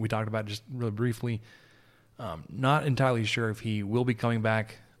lung. We talked about it just really briefly. Not entirely sure if he will be coming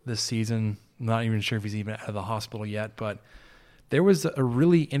back this season. Not even sure if he's even out of the hospital yet, but there was a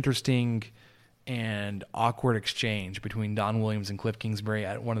really interesting and awkward exchange between Don Williams and Cliff Kingsbury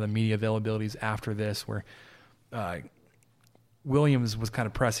at one of the media availabilities after this, where Williams was kind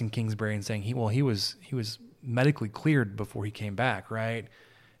of pressing Kingsbury and saying he was medically cleared before he came back, right?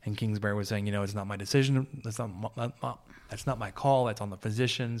 And Kingsbury was saying, it's not my decision. That's not my call. That's on the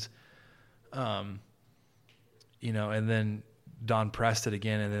physicians. And then Don pressed it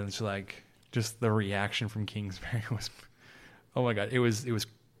again, and then it's like just the reaction from Kingsbury was. Oh my God! It was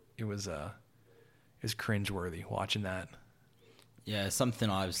cringeworthy watching that. Yeah, something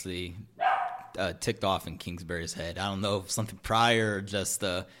obviously ticked off in Kingsbury's head. I don't know if something prior or just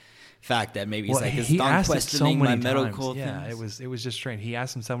the fact that maybe he's like, is Don questioning my medical things? Yeah, it was just strange. He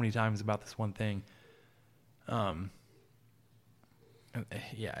asked him so many times about this one thing. Yeah,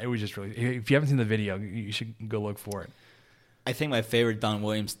 it was just really. If you haven't seen the video, you should go look for it. I think my favorite Don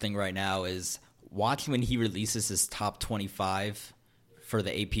Williams thing right now is watching when he releases his top 25 for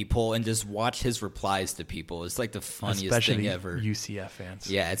the AP poll and just watch his replies to people. It's like the funniest thing ever. UCF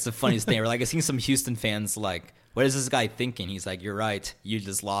fans. Yeah, it's the funniest thing ever. Like, I've seen some Houston fans like, what is this guy thinking? He's like, you're right. You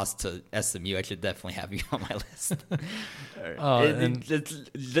just lost to SMU. I should definitely have you on my list.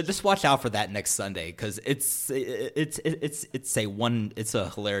 Just watch out for that next Sunday because it's a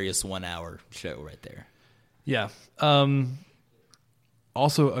hilarious 1 hour show right there. Yeah.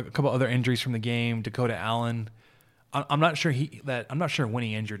 Also, a couple other injuries from the game. Dakota Allen. I'm not sure when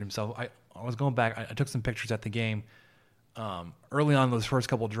he injured himself. I was going back. I took some pictures at the game. Early on those first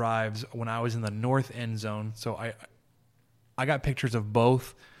couple drives when I was in the north end zone. So I got pictures of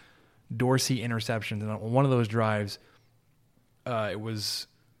both Dorsey interceptions. And on one of those drives, it was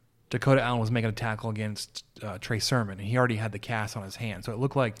Dakota Allen was making a tackle against Trey Sermon, and he already had the cast on his hand. So it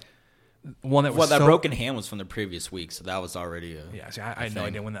looked like one that was that broken hand was from the previous week, so that was already I had no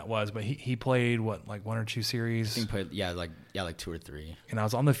idea when that was, but he played like one or two series. I think he played like 2 or 3. And I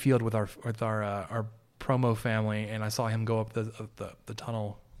was on the field with our promo family, and I saw him go up the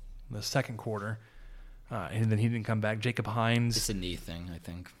tunnel in the second quarter, and then he didn't come back. Jacob Hines. It's a knee thing, I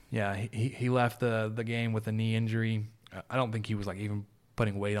think. Yeah, he left the game with a knee injury. I don't think he was like even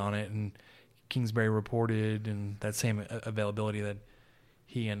putting weight on it, and Kingsbury reported and that same availability that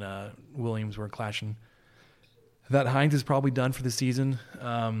he and Williams were clashing. That Hines is probably done for the season.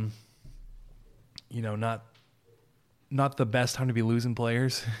 Not the best time to be losing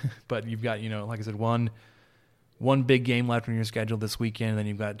players, but you've got, like I said, one big game left on your schedule this weekend, and then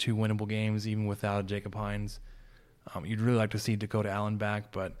you've got 2 winnable games even without Jacob Hines. You'd really like to see Dakota Allen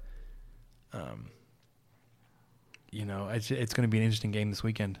back, but it's going to be an interesting game this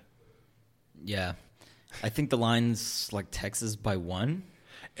weekend. Yeah. I think the line's like Texas by 1.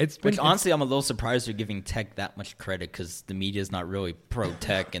 Honestly, I'm a little surprised they're giving Tech that much credit because the media is not really pro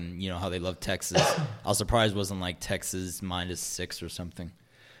Tech, and how they love Texas. I was surprised it wasn't like Texas -6 or something.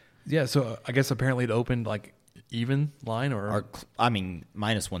 Yeah, so I guess apparently it opened like even line or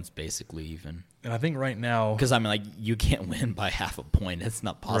 -1's basically even. And I think right now, because you can't win by half a point. It's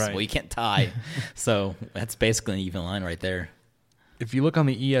not possible. Right. You can't tie. So that's basically an even line right there. If you look on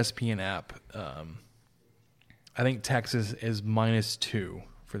the ESPN app, I think Texas is -2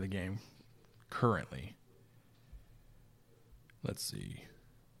 for the game currently. Let's see.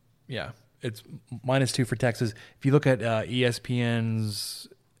 Yeah, it's -2 for Texas. If you look at ESPN's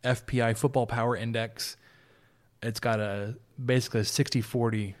FPI Football Power Index, it's got basically a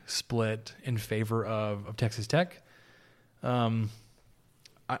 60-40 split in favor of Texas Tech. I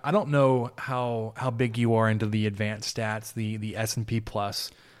don't know how big you are into the advanced stats, the S&P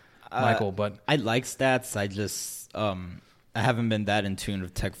Plus, Michael, but I like stats. I just I haven't been that in tune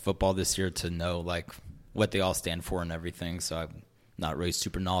with Tech football this year to know like what they all stand for and everything. So I'm not really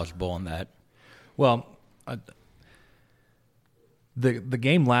super knowledgeable on that. Well, the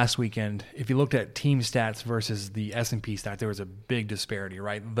game last weekend, if you looked at team stats versus the S&P stats, there was a big disparity,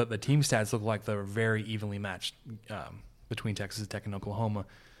 right? The team stats look like they're very evenly matched between Texas Tech and Oklahoma.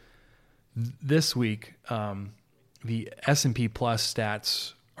 This week, the S&P Plus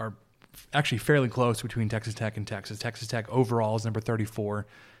stats are actually fairly close between Texas Tech and Texas. Texas Tech overall is number 34.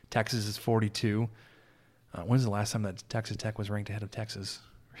 Texas is 42. When's the last time that Texas Tech was ranked ahead of Texas?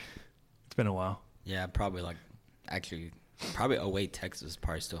 It's been a while. Yeah, probably probably 08 Texas,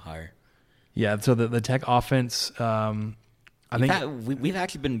 probably still higher. Yeah, so the Tech offense, we've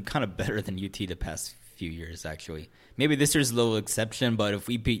actually been kind of better than UT the past few years, actually. Maybe this year's a little exception, but if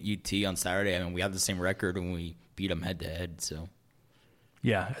we beat UT on Saturday, we have the same record when we beat them head-to-head, so...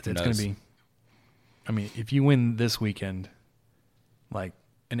 Yeah, it's going to be... if you win this weekend, like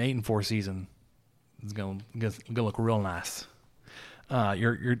an 8-4 season, it's going to look real nice.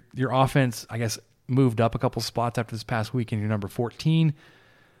 Your offense, I guess, moved up a couple spots after this past weekend. You're number 14.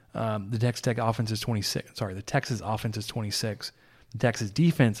 The Texas Tech offense is 26. Sorry, the Texas offense is 26. The Texas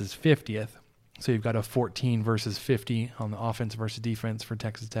defense is 50th. So you've got a 14 versus 50 on the offense versus defense for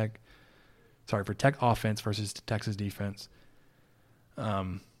Texas Tech. Sorry, for Tech offense versus Texas defense.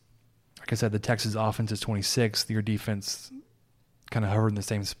 Like I said, the Texas offense is 26th. Your defense kind of hovered in the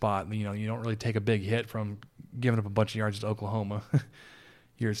same spot. You don't really take a big hit from giving up a bunch of yards to Oklahoma.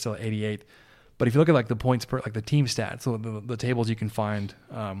 You're still at 88th. But if you look at like the points per, like the team stats, so the tables you can find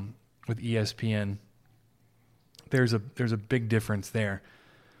with ESPN, there's a big difference there.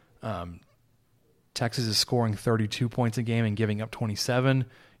 Texas is scoring 32 points a game and giving up 27.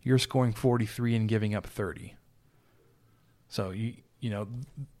 You're scoring 43 and giving up 30. So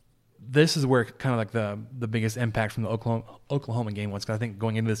this is where kind of like the biggest impact from the Oklahoma game was. 'Cause I think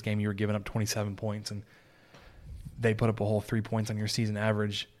going into this game you were giving up 27 points and they put up a whole 3 points on your season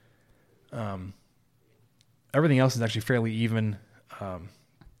average. Everything else is actually fairly even.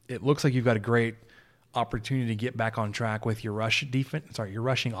 It looks like you've got a great opportunity to get back on track with your your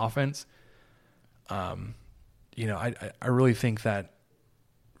rushing offense. I really think that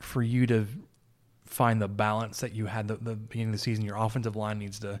for you to find the balance that you had the beginning of the season, your offensive line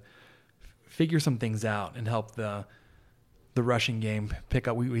needs to figure some things out and help the rushing game pick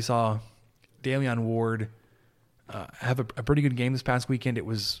up. We saw Dalian Ward have a pretty good game this past weekend. It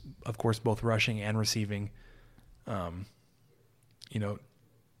was, of course, both rushing and receiving.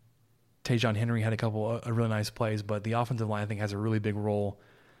 Tajon Henry had a couple of really nice plays, but the offensive line, I think, has a really big role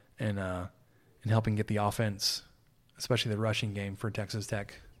in helping get the offense, especially the rushing game for Texas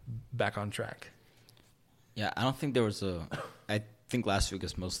Tech, back on track. Yeah, I don't think there was I think last week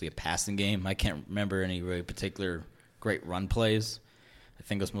was mostly a passing game. I can't remember any really particular great run plays. I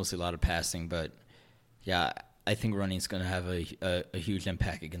think it was mostly a lot of passing, but yeah, I think running is going to have a huge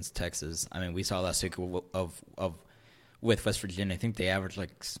impact against Texas. I mean, we saw last week with West Virginia. I think they averaged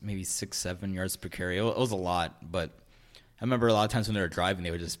like maybe 6-7 yards per carry. It was a lot, but I remember a lot of times when they were driving,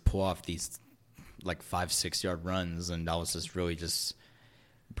 they would just pull off these like 5-6 yard runs, and that was just really just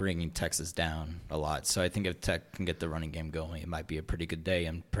bringing Texas down a lot. So I think if Tech can get the running game going, it might be a pretty good day,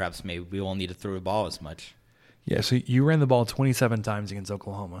 and perhaps maybe we won't need to throw the ball as much. Yeah, so you ran the ball 27 times against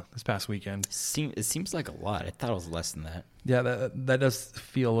Oklahoma this past weekend. It seems like a lot. I thought it was less than that. Yeah, that does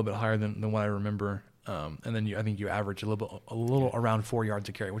feel a little bit higher than what I remember. And then I think you average a little around 4 yards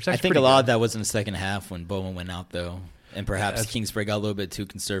a carry, which I think a lot of that was in the second half when Bowman went out, though, and perhaps Kingsbury got a little bit too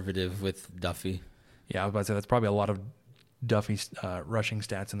conservative with Duffy. Yeah, I was about to say that's probably a lot of Duffy's rushing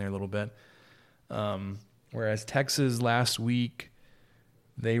stats in there a little bit. Whereas Texas last week,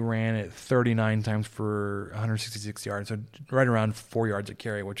 they ran it 39 times for 166 yards, so right around 4 yards a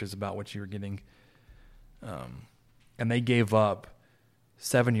carry, which is about what you were getting. And they gave up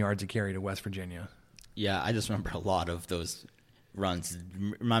 7 yards a carry to West Virginia. Yeah, I just remember a lot of those runs.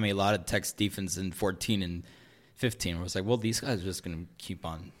 Remind me a lot of Texas defense in 14 and 15, where it's like, well, these guys are just going to keep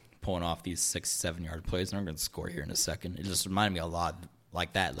on pulling off these 6-7 yard plays, and they're going to score here in a second. It just reminded me a lot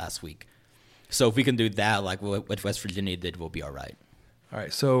like that last week. So if we can do that, like what West Virginia did, we'll be all right. All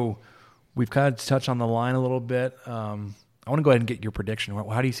right, so we've kind of touched on the line a little bit. I want to go ahead and get your prediction.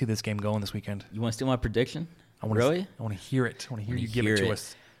 How do you see this game going this weekend? You want to steal my prediction? I want to hear it. I want to hear you give it to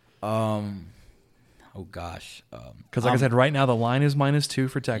us. Oh, gosh. Because like I said, right now the line is -2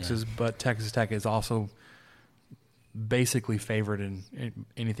 for Texas, but Texas Tech is also basically favored in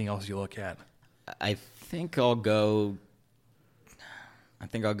anything else you look at. I think I'll go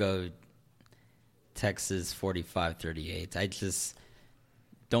Texas 45-38. I just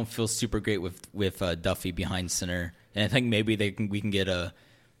don't feel super great with Duffy behind center, and I think maybe we can get a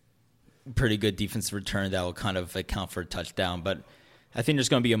pretty good defensive return that will kind of account for a touchdown. But I think there's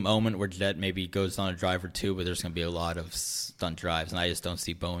going to be a moment where Jet maybe goes on a drive or two, but there's going to be a lot of stunt drives, and I just don't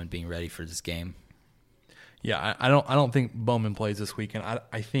see Bowman being ready for this game. Yeah, I don't think Bowman plays this weekend.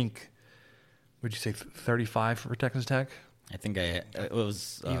 I think, would you say 35 for Texas Tech? I think it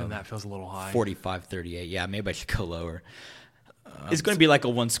was even that feels a little high. 45-38. Yeah, maybe I should go lower. It's going to be like a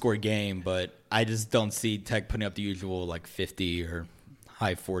one-score game, but I just don't see Tech putting up the usual like 50 or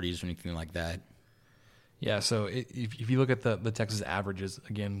high 40s or anything like that. Yeah, so if you look at the Texas averages,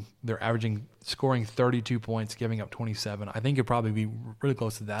 again, they're scoring 32 points, giving up 27. I think it'd probably be really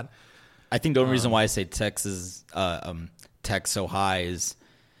close to that. I think the only reason why I say Texas Tech so high is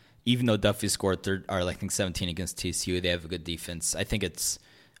even though Duffy scored 17 against TCU, they have a good defense. I think it's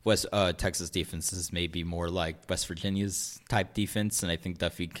Texas defense is maybe more like West Virginia's type defense, and I think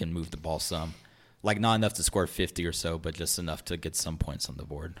Duffy can move the ball some. Like not enough to score 50 or so, but just enough to get some points on the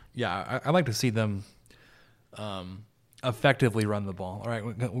board. Yeah, I like to see them effectively run the ball. All right,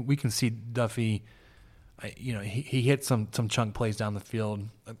 we can see Duffy. He hit some chunk plays down the field.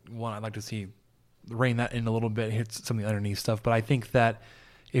 One I'd like to see rein that in a little bit, hit some of the underneath stuff. But I think that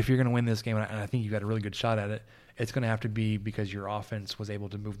if you're going to win this game, and I think you got a really good shot at it, it's going to have to be because your offense was able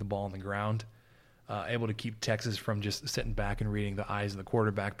to move the ball on the ground, able to keep Texas from just sitting back and reading the eyes of the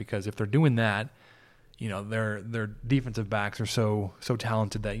quarterback. Because if they're doing that, their defensive backs are so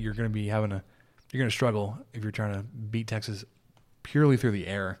talented that you're going to struggle if you're trying to beat Texas purely through the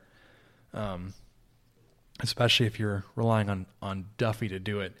air, especially if you're relying on Duffy to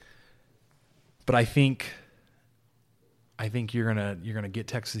do it. But I think I think you're gonna get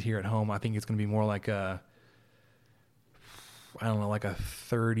Texas here at home. I think it's gonna be more like a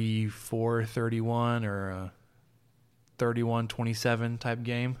 34-31 or a 31-27 type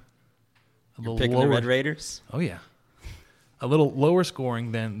game. You're picking the Red Raiders? Oh yeah, a little lower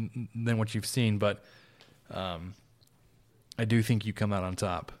scoring than what you've seen, but I do think you come out on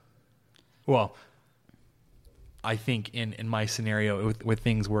top. Well, I think in my scenario, with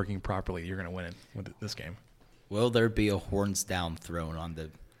things working properly, you're going to win it with this game. Will there be a horns down thrown on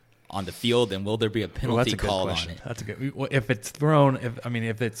the field, and will there be a penalty called on it? That's a good. Well, if it's thrown, if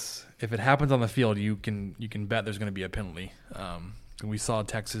it happens on the field, you can bet there's going to be a penalty. We saw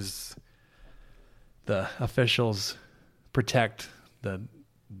Texas, the officials protect the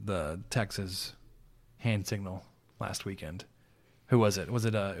Texas hand signal last weekend. Who was it? It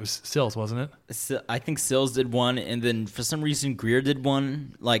was Sills, wasn't it? I think Sills did one, and then for some reason Greer did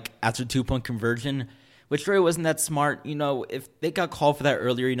one, like after 2-point conversion, which really wasn't that smart. You know, if they got called for that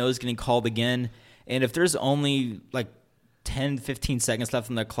earlier, you know it's getting called again. And if there's only like 10, 15 seconds left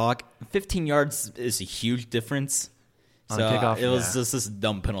on the clock, 15 yards is a huge difference. On so kickoff, it was just this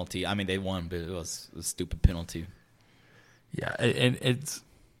dumb penalty. I mean, they won, but it was a stupid penalty. Yeah, and it's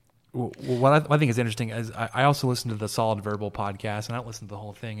what I think is interesting is I also listen to the Solid Verbal podcast, and I don't listen to the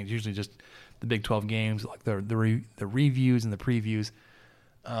whole thing. It's usually just the Big 12 games, like the reviews and the previews.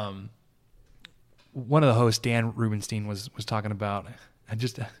 One of the hosts, Dan Rubenstein, was talking about,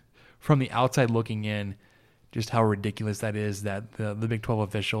 just from the outside looking in, just how ridiculous that is that the Big 12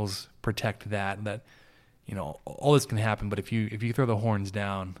 officials protect that you know, all this can happen, but if you throw the horns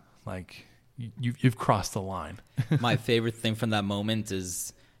down, like you've crossed the line. My favorite thing from that moment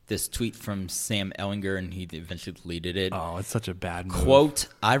is this tweet from Sam Ehlinger, and he eventually deleted it. Oh, it's such a bad move. Quote,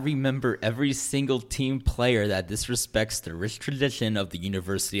 I remember every single team player that disrespects the rich tradition of the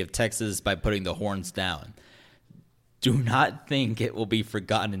University of Texas by putting the horns down. Do not think it will be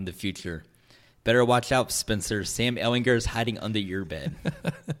forgotten in the future. Better watch out, Spencer. Sam Ehlinger is hiding under your bed.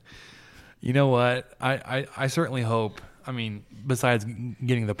 You know what? I certainly hope. I mean, besides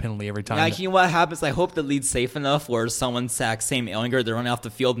getting the penalty every time. Yeah, you know what happens? I hope the lead's safe enough where someone sacks Sam Ehlinger, they run off the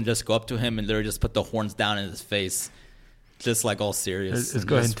field and just go up to him and literally just put the horns down in his face. Just like all serious. Just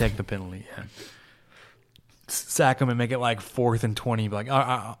go ahead and take the penalty, yeah. Sack him and make it like 4th and 20. Be like,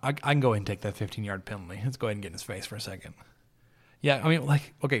 I can go ahead and take that 15-yard penalty. Let's go ahead and get in his face for a second. Yeah, I mean,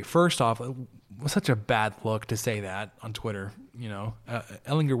 like, okay, first off, it was such a bad look to say that on Twitter. You know,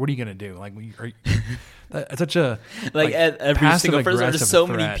 Ehlinger, what are you going to do? Like, that's such a every single person. There's so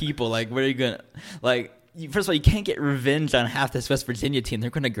threat. many people. Like, what are you going to like? First of all, you can't get revenge on half this West Virginia team. They're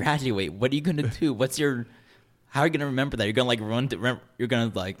going to graduate. What are you going to do? How are you going to remember that? You're going to like you're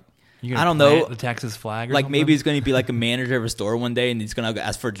going to like. I don't know, the Texas flag. Or like something? Maybe he's going to be like a manager of a store one day, and he's going to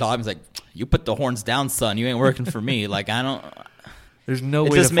ask for a job. He's like, "You put the horns down, son. You ain't working for me." Like, I don't. There's no way.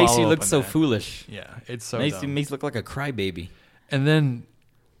 It just to makes you follow look up on so that. foolish. Yeah, it's so makes dumb. you look like a crybaby. And then,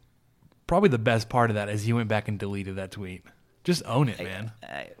 probably the best part of that is he went back and deleted that tweet. Just own it, man.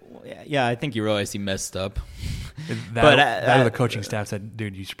 Yeah, I think you realize he messed up. That or the coaching staff said,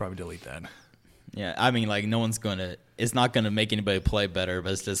 "Dude, you should probably delete that." Yeah, I mean, like, it's not gonna make anybody play better,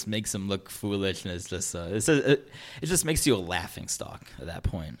 but it just makes them look foolish, and it just makes you a laughing stock at that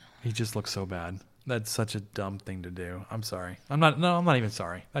point. He just looks so bad. That's such a dumb thing to do. I'm sorry. I'm not even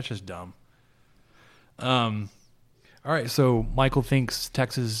sorry. That's just dumb. All right, so Michael thinks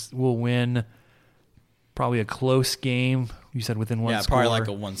Texas will win probably a close game. You said within one score. Yeah, probably like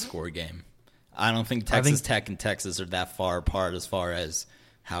a one-score game. I don't think Tech and Texas are that far apart as far as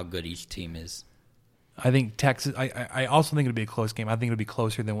how good each team is. I think Texas. I also think it'll be a close game. I think it'll be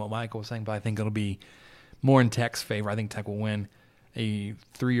closer than what Michael was saying, but I think it'll be more in Tech's favor. I think Tech will win a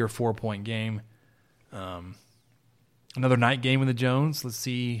 3 or 4 point game. Another night game in the Jones. Let's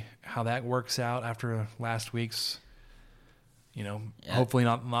see how that works out after last week's. Hopefully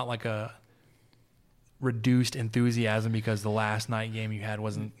not like a reduced enthusiasm because the last night game you had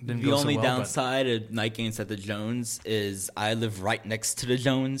didn't go so well. The only downside of night games at the Jones is I live right next to the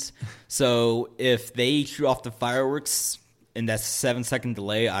Jones. So if they shoot off the fireworks in that 7-second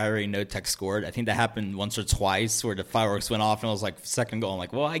delay, I already know Tech scored. I think that happened once or twice where the fireworks went off and I was like second goal. I'm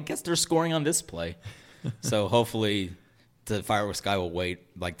like, well, I guess they're scoring on this play. So hopefully the fireworks guy will wait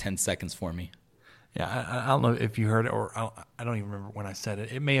like 10 seconds for me. Yeah, I don't know if you heard it or I don't even remember when I said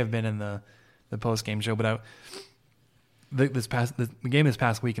it. It may have been in the post-game show, but the game this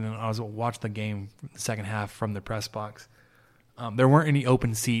past weekend, and I was watching the game the second half from the press box. There weren't any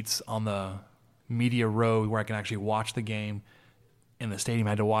open seats on the media row where I can actually watch the game in the stadium.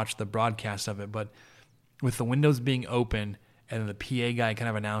 I had to watch the broadcast of it, but with the windows being open and the PA guy kind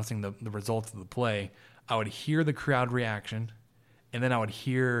of announcing the results of the play, I would hear the crowd reaction, and then I would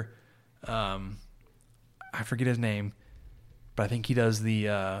hear, I forget his name, but I think he does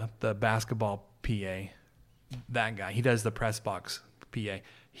the basketball PA. That guy, he does the press box PA.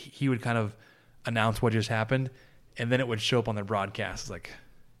 He would kind of announce what just happened, and then it would show up on the broadcast. It's like,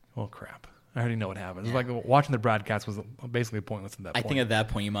 oh crap, I already know what happened. It's like watching the broadcast was basically pointless at that point. I think at that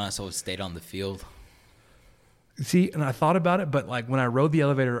point you might as well have stayed on the field. See, and I thought about it, but like when I rode the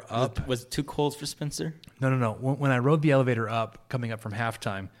elevator up, was it too cold for Spencer? No. When I rode the elevator up, coming up from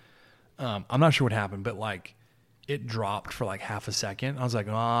halftime, I'm not sure what happened, but like it dropped for like half a second. I was like,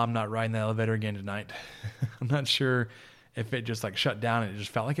 oh, I'm not riding the elevator again tonight. I'm not sure if it just like shut down and it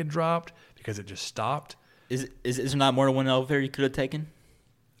just felt like it dropped because it just stopped. Is there not more than one elevator you could have taken?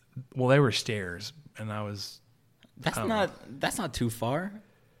 Well, they were stairs, and I was. That's not too far.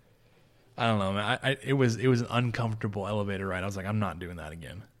 I don't know, man. It was an uncomfortable elevator ride. I was like, I'm not doing that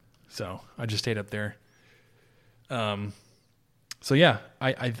again. So I just stayed up there. So yeah,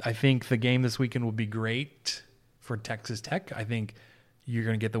 I think the game this weekend will be great for Texas Tech. I think you're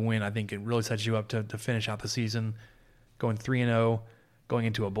going to get the win. I think it really sets you up to finish out the season, going 3-0, going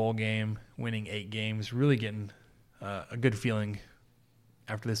into a bowl game, winning 8 games, really getting a good feeling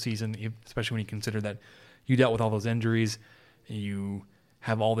after this season, especially when you consider that you dealt with all those injuries, you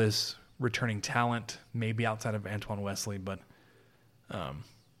have all this returning talent, maybe outside of Antoine Wesley, but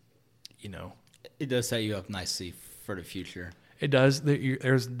it does set you up nicely for the future. It does.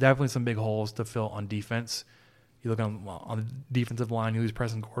 There's definitely some big holes to fill on defense. You look on the defensive line, you lose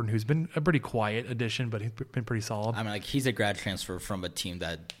Preston Gordon, who's been a pretty quiet addition, but he's been pretty solid. I mean, like he's a grad transfer from a team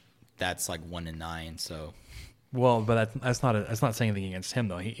that's like 1-9. So, well, but that's not saying anything against him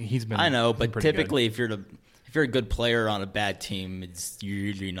though. He's been. I know, but typically, good. if you're a good player on a bad team, it's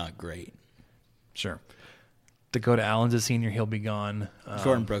usually not great. Sure. Dakota Allen's a senior; he'll be gone.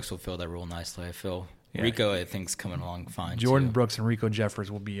 Jordan Brooks will fill that role nicely. I feel. Yeah. Rico, I think, is coming along fine. Jordan too. Brooks and Rico Jeffers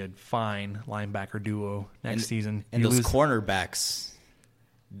will be a fine linebacker duo next season. And those cornerbacks,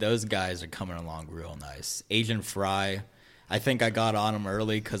 those guys are coming along real nice. Agent Fry, I think I got on him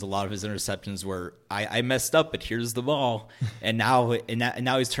early because a lot of his interceptions were I messed up, but here's the ball. and now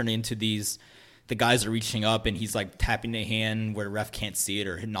he's turning into the guys are reaching up and he's like tapping the hand where the ref can't see it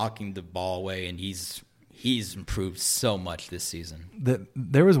or knocking the ball away, and he's improved so much this season.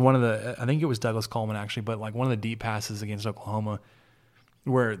 There was I think it was Douglas Coleman actually, but like one of the deep passes against Oklahoma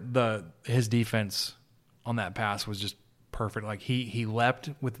where his defense on that pass was just perfect. Like he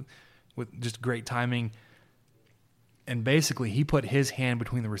leapt with just great timing, and basically he put his hand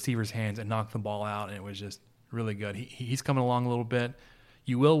between the receiver's hands and knocked the ball out, and it was just really good. He's coming along a little bit.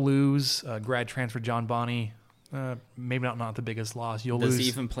 You will lose grad transfer John Bonney. Maybe not the biggest loss. Does he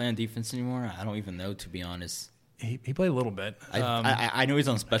even play on defense anymore? I don't even know, to be honest. He played a little bit. I know he's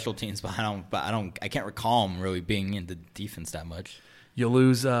on special teams, but I can't recall him really being in the defense that much. You'll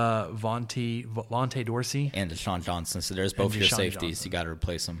lose Vontae Dorsey and Deshaun Johnson. So there's both your safeties. Johnson. You got to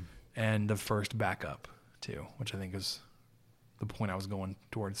replace them. And the first backup too, which I think is the point I was going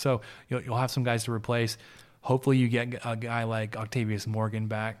towards. So you'll have some guys to replace. Hopefully, you get a guy like Octavius Morgan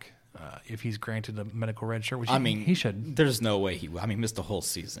back. If he's granted a medical red shirt, which he should. There's no way he missed the whole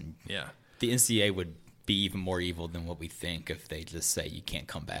season. Yeah. The NCAA would be even more evil than what we think if they just say you can't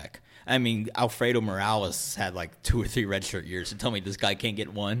come back. I mean, Alfredo Morales had like 2 or 3 redshirt years. So tell me this guy can't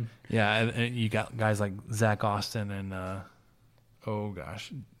get one? Yeah, and you got guys like Zach Austin and,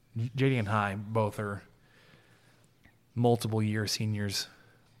 JD and High, both are multiple-year seniors.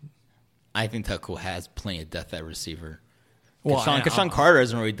 I think Tucker has plenty of depth at receiver. Well, Sean Carter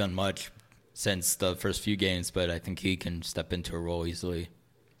hasn't really done much since the first few games, but I think he can step into a role easily.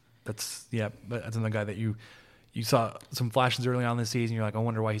 But that's another guy that you saw some flashes early on this season. You're like, I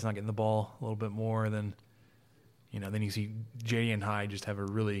wonder why he's not getting the ball a little bit more. Then you see JD and Hyde just have a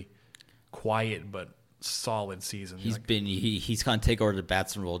really quiet but solid season. He's going to take over the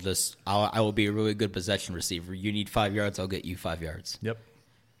Batson role. Just I will be a really good possession receiver. You need 5 yards, I'll get you 5 yards. Yep.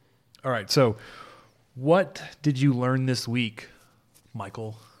 All right, so what did you learn this week,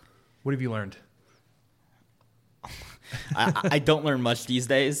 Michael? What have you learned? I don't learn much these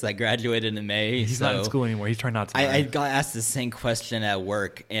days. I graduated in May. He's not in school anymore. He's trying not to. I got asked the same question at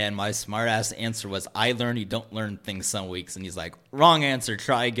work, and my smart-ass answer was, I learned you don't learn things some weeks. And he's like, wrong answer,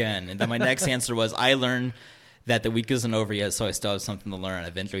 try again. And then my next answer was, I learned that the week isn't over yet, so I still have something to learn.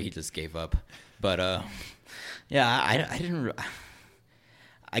 Eventually, he just gave up. But, I didn't...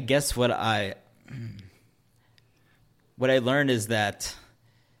 I guess what I learned is that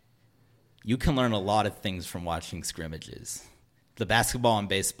you can learn a lot of things from watching scrimmages. The basketball and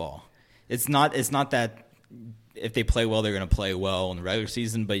baseball. It's not that if they play well, they're going to play well in the regular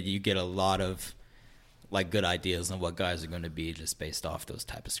season, but you get a lot of like good ideas on what guys are going to be just based off those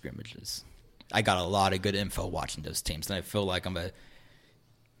type of scrimmages. I got a lot of good info watching those teams, and I feel like I'm the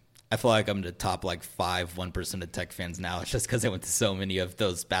top like 1% of Tech fans now. It's just because I went to so many of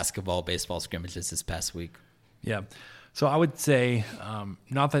those basketball, baseball scrimmages this past week. Yeah. So I would say,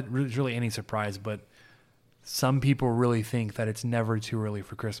 not that there's really any surprise, but some people really think that it's never too early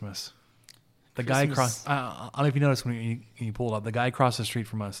for Christmas. The guy across, I don't know if you noticed when you pulled up, the guy across the street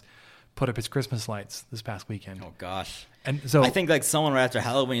from us put up his Christmas lights this past weekend. Oh gosh. And so I think like someone right after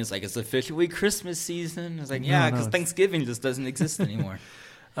Halloween is like, it's officially Christmas season. It's like, yeah, because Thanksgiving just doesn't exist anymore.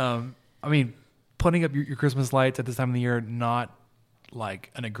 I mean, putting up your Christmas lights at this time of the year, not like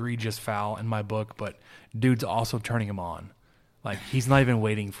an egregious foul in my book, but dude's also turning them on. Like, he's not even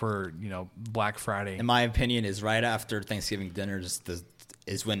waiting for, Black Friday. In my opinion, is right after Thanksgiving dinner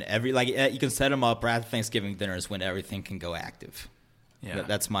is when you can set them up right after Thanksgiving dinner is when everything can go active. Yeah.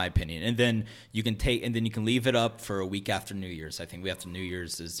 That's my opinion. And then you can leave it up for a week after New Year's. I think after New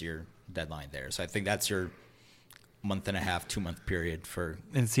Year's is your deadline there. So I think that's your month and a half, 2 month period for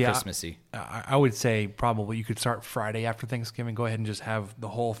Christmassy. I would say probably you could start Friday after Thanksgiving. Go ahead and just have the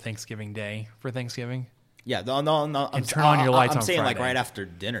whole Thanksgiving day for Thanksgiving. Yeah, no. And turn on your lights. I'm saying Friday. like right after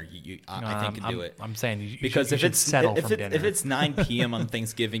dinner. I think you can do it. I'm saying you because should settle from dinner. If it's 9 p.m. on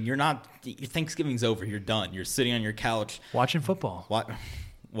Thanksgiving, your Thanksgiving's over. You're done. You're sitting on your couch watching football.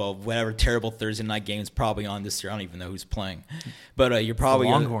 Well, whatever terrible Thursday night game is probably on this year. I don't even know who's playing, but you're probably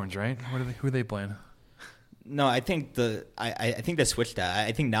the Longhorns, right? Who are they playing? No, I think I think they switched that.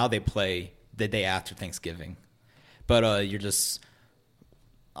 I think now they play the day after Thanksgiving, but you're just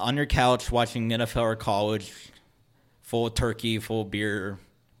on your couch watching NFL or college, full of turkey, full of beer,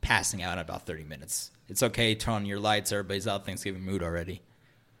 passing out in about 30 minutes. It's okay. Turn on your lights. Everybody's out of Thanksgiving mood already.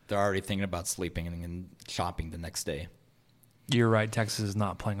 They're already thinking about sleeping and shopping the next day. You're right. Texas is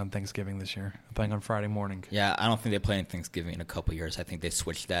not playing on Thanksgiving this year. They're playing on Friday morning. Yeah, I don't think they play on Thanksgiving in a couple of years. I think they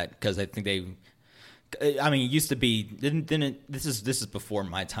switched that because I think it used to be this is before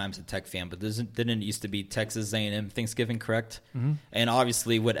my time as a Tech fan, but didn't it used to be Texas A&M Thanksgiving, correct? Mm-hmm. And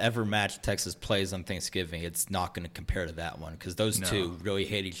obviously, whatever match Texas plays on Thanksgiving, it's not going to compare to that one because those two really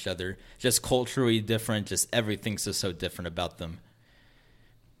hate each other. Just culturally different. Just everything's just so different about them.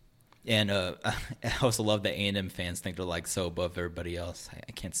 And I also love that A&M fans think they're like so above everybody else.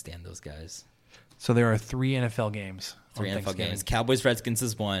 I can't stand those guys. So there are 3 NFL games. 3 NFL games. Cowboys Redskins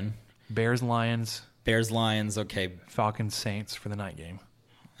is 1. Bears Lions. Okay. Falcons Saints for the night game.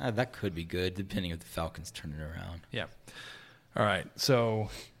 That could be good, depending if the Falcons turn it around. Yeah. All right. So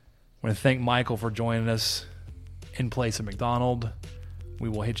I want to thank Michael for joining us in place of McDonald. We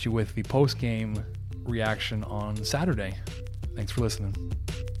will hit you with the post-game reaction on Saturday. Thanks for listening.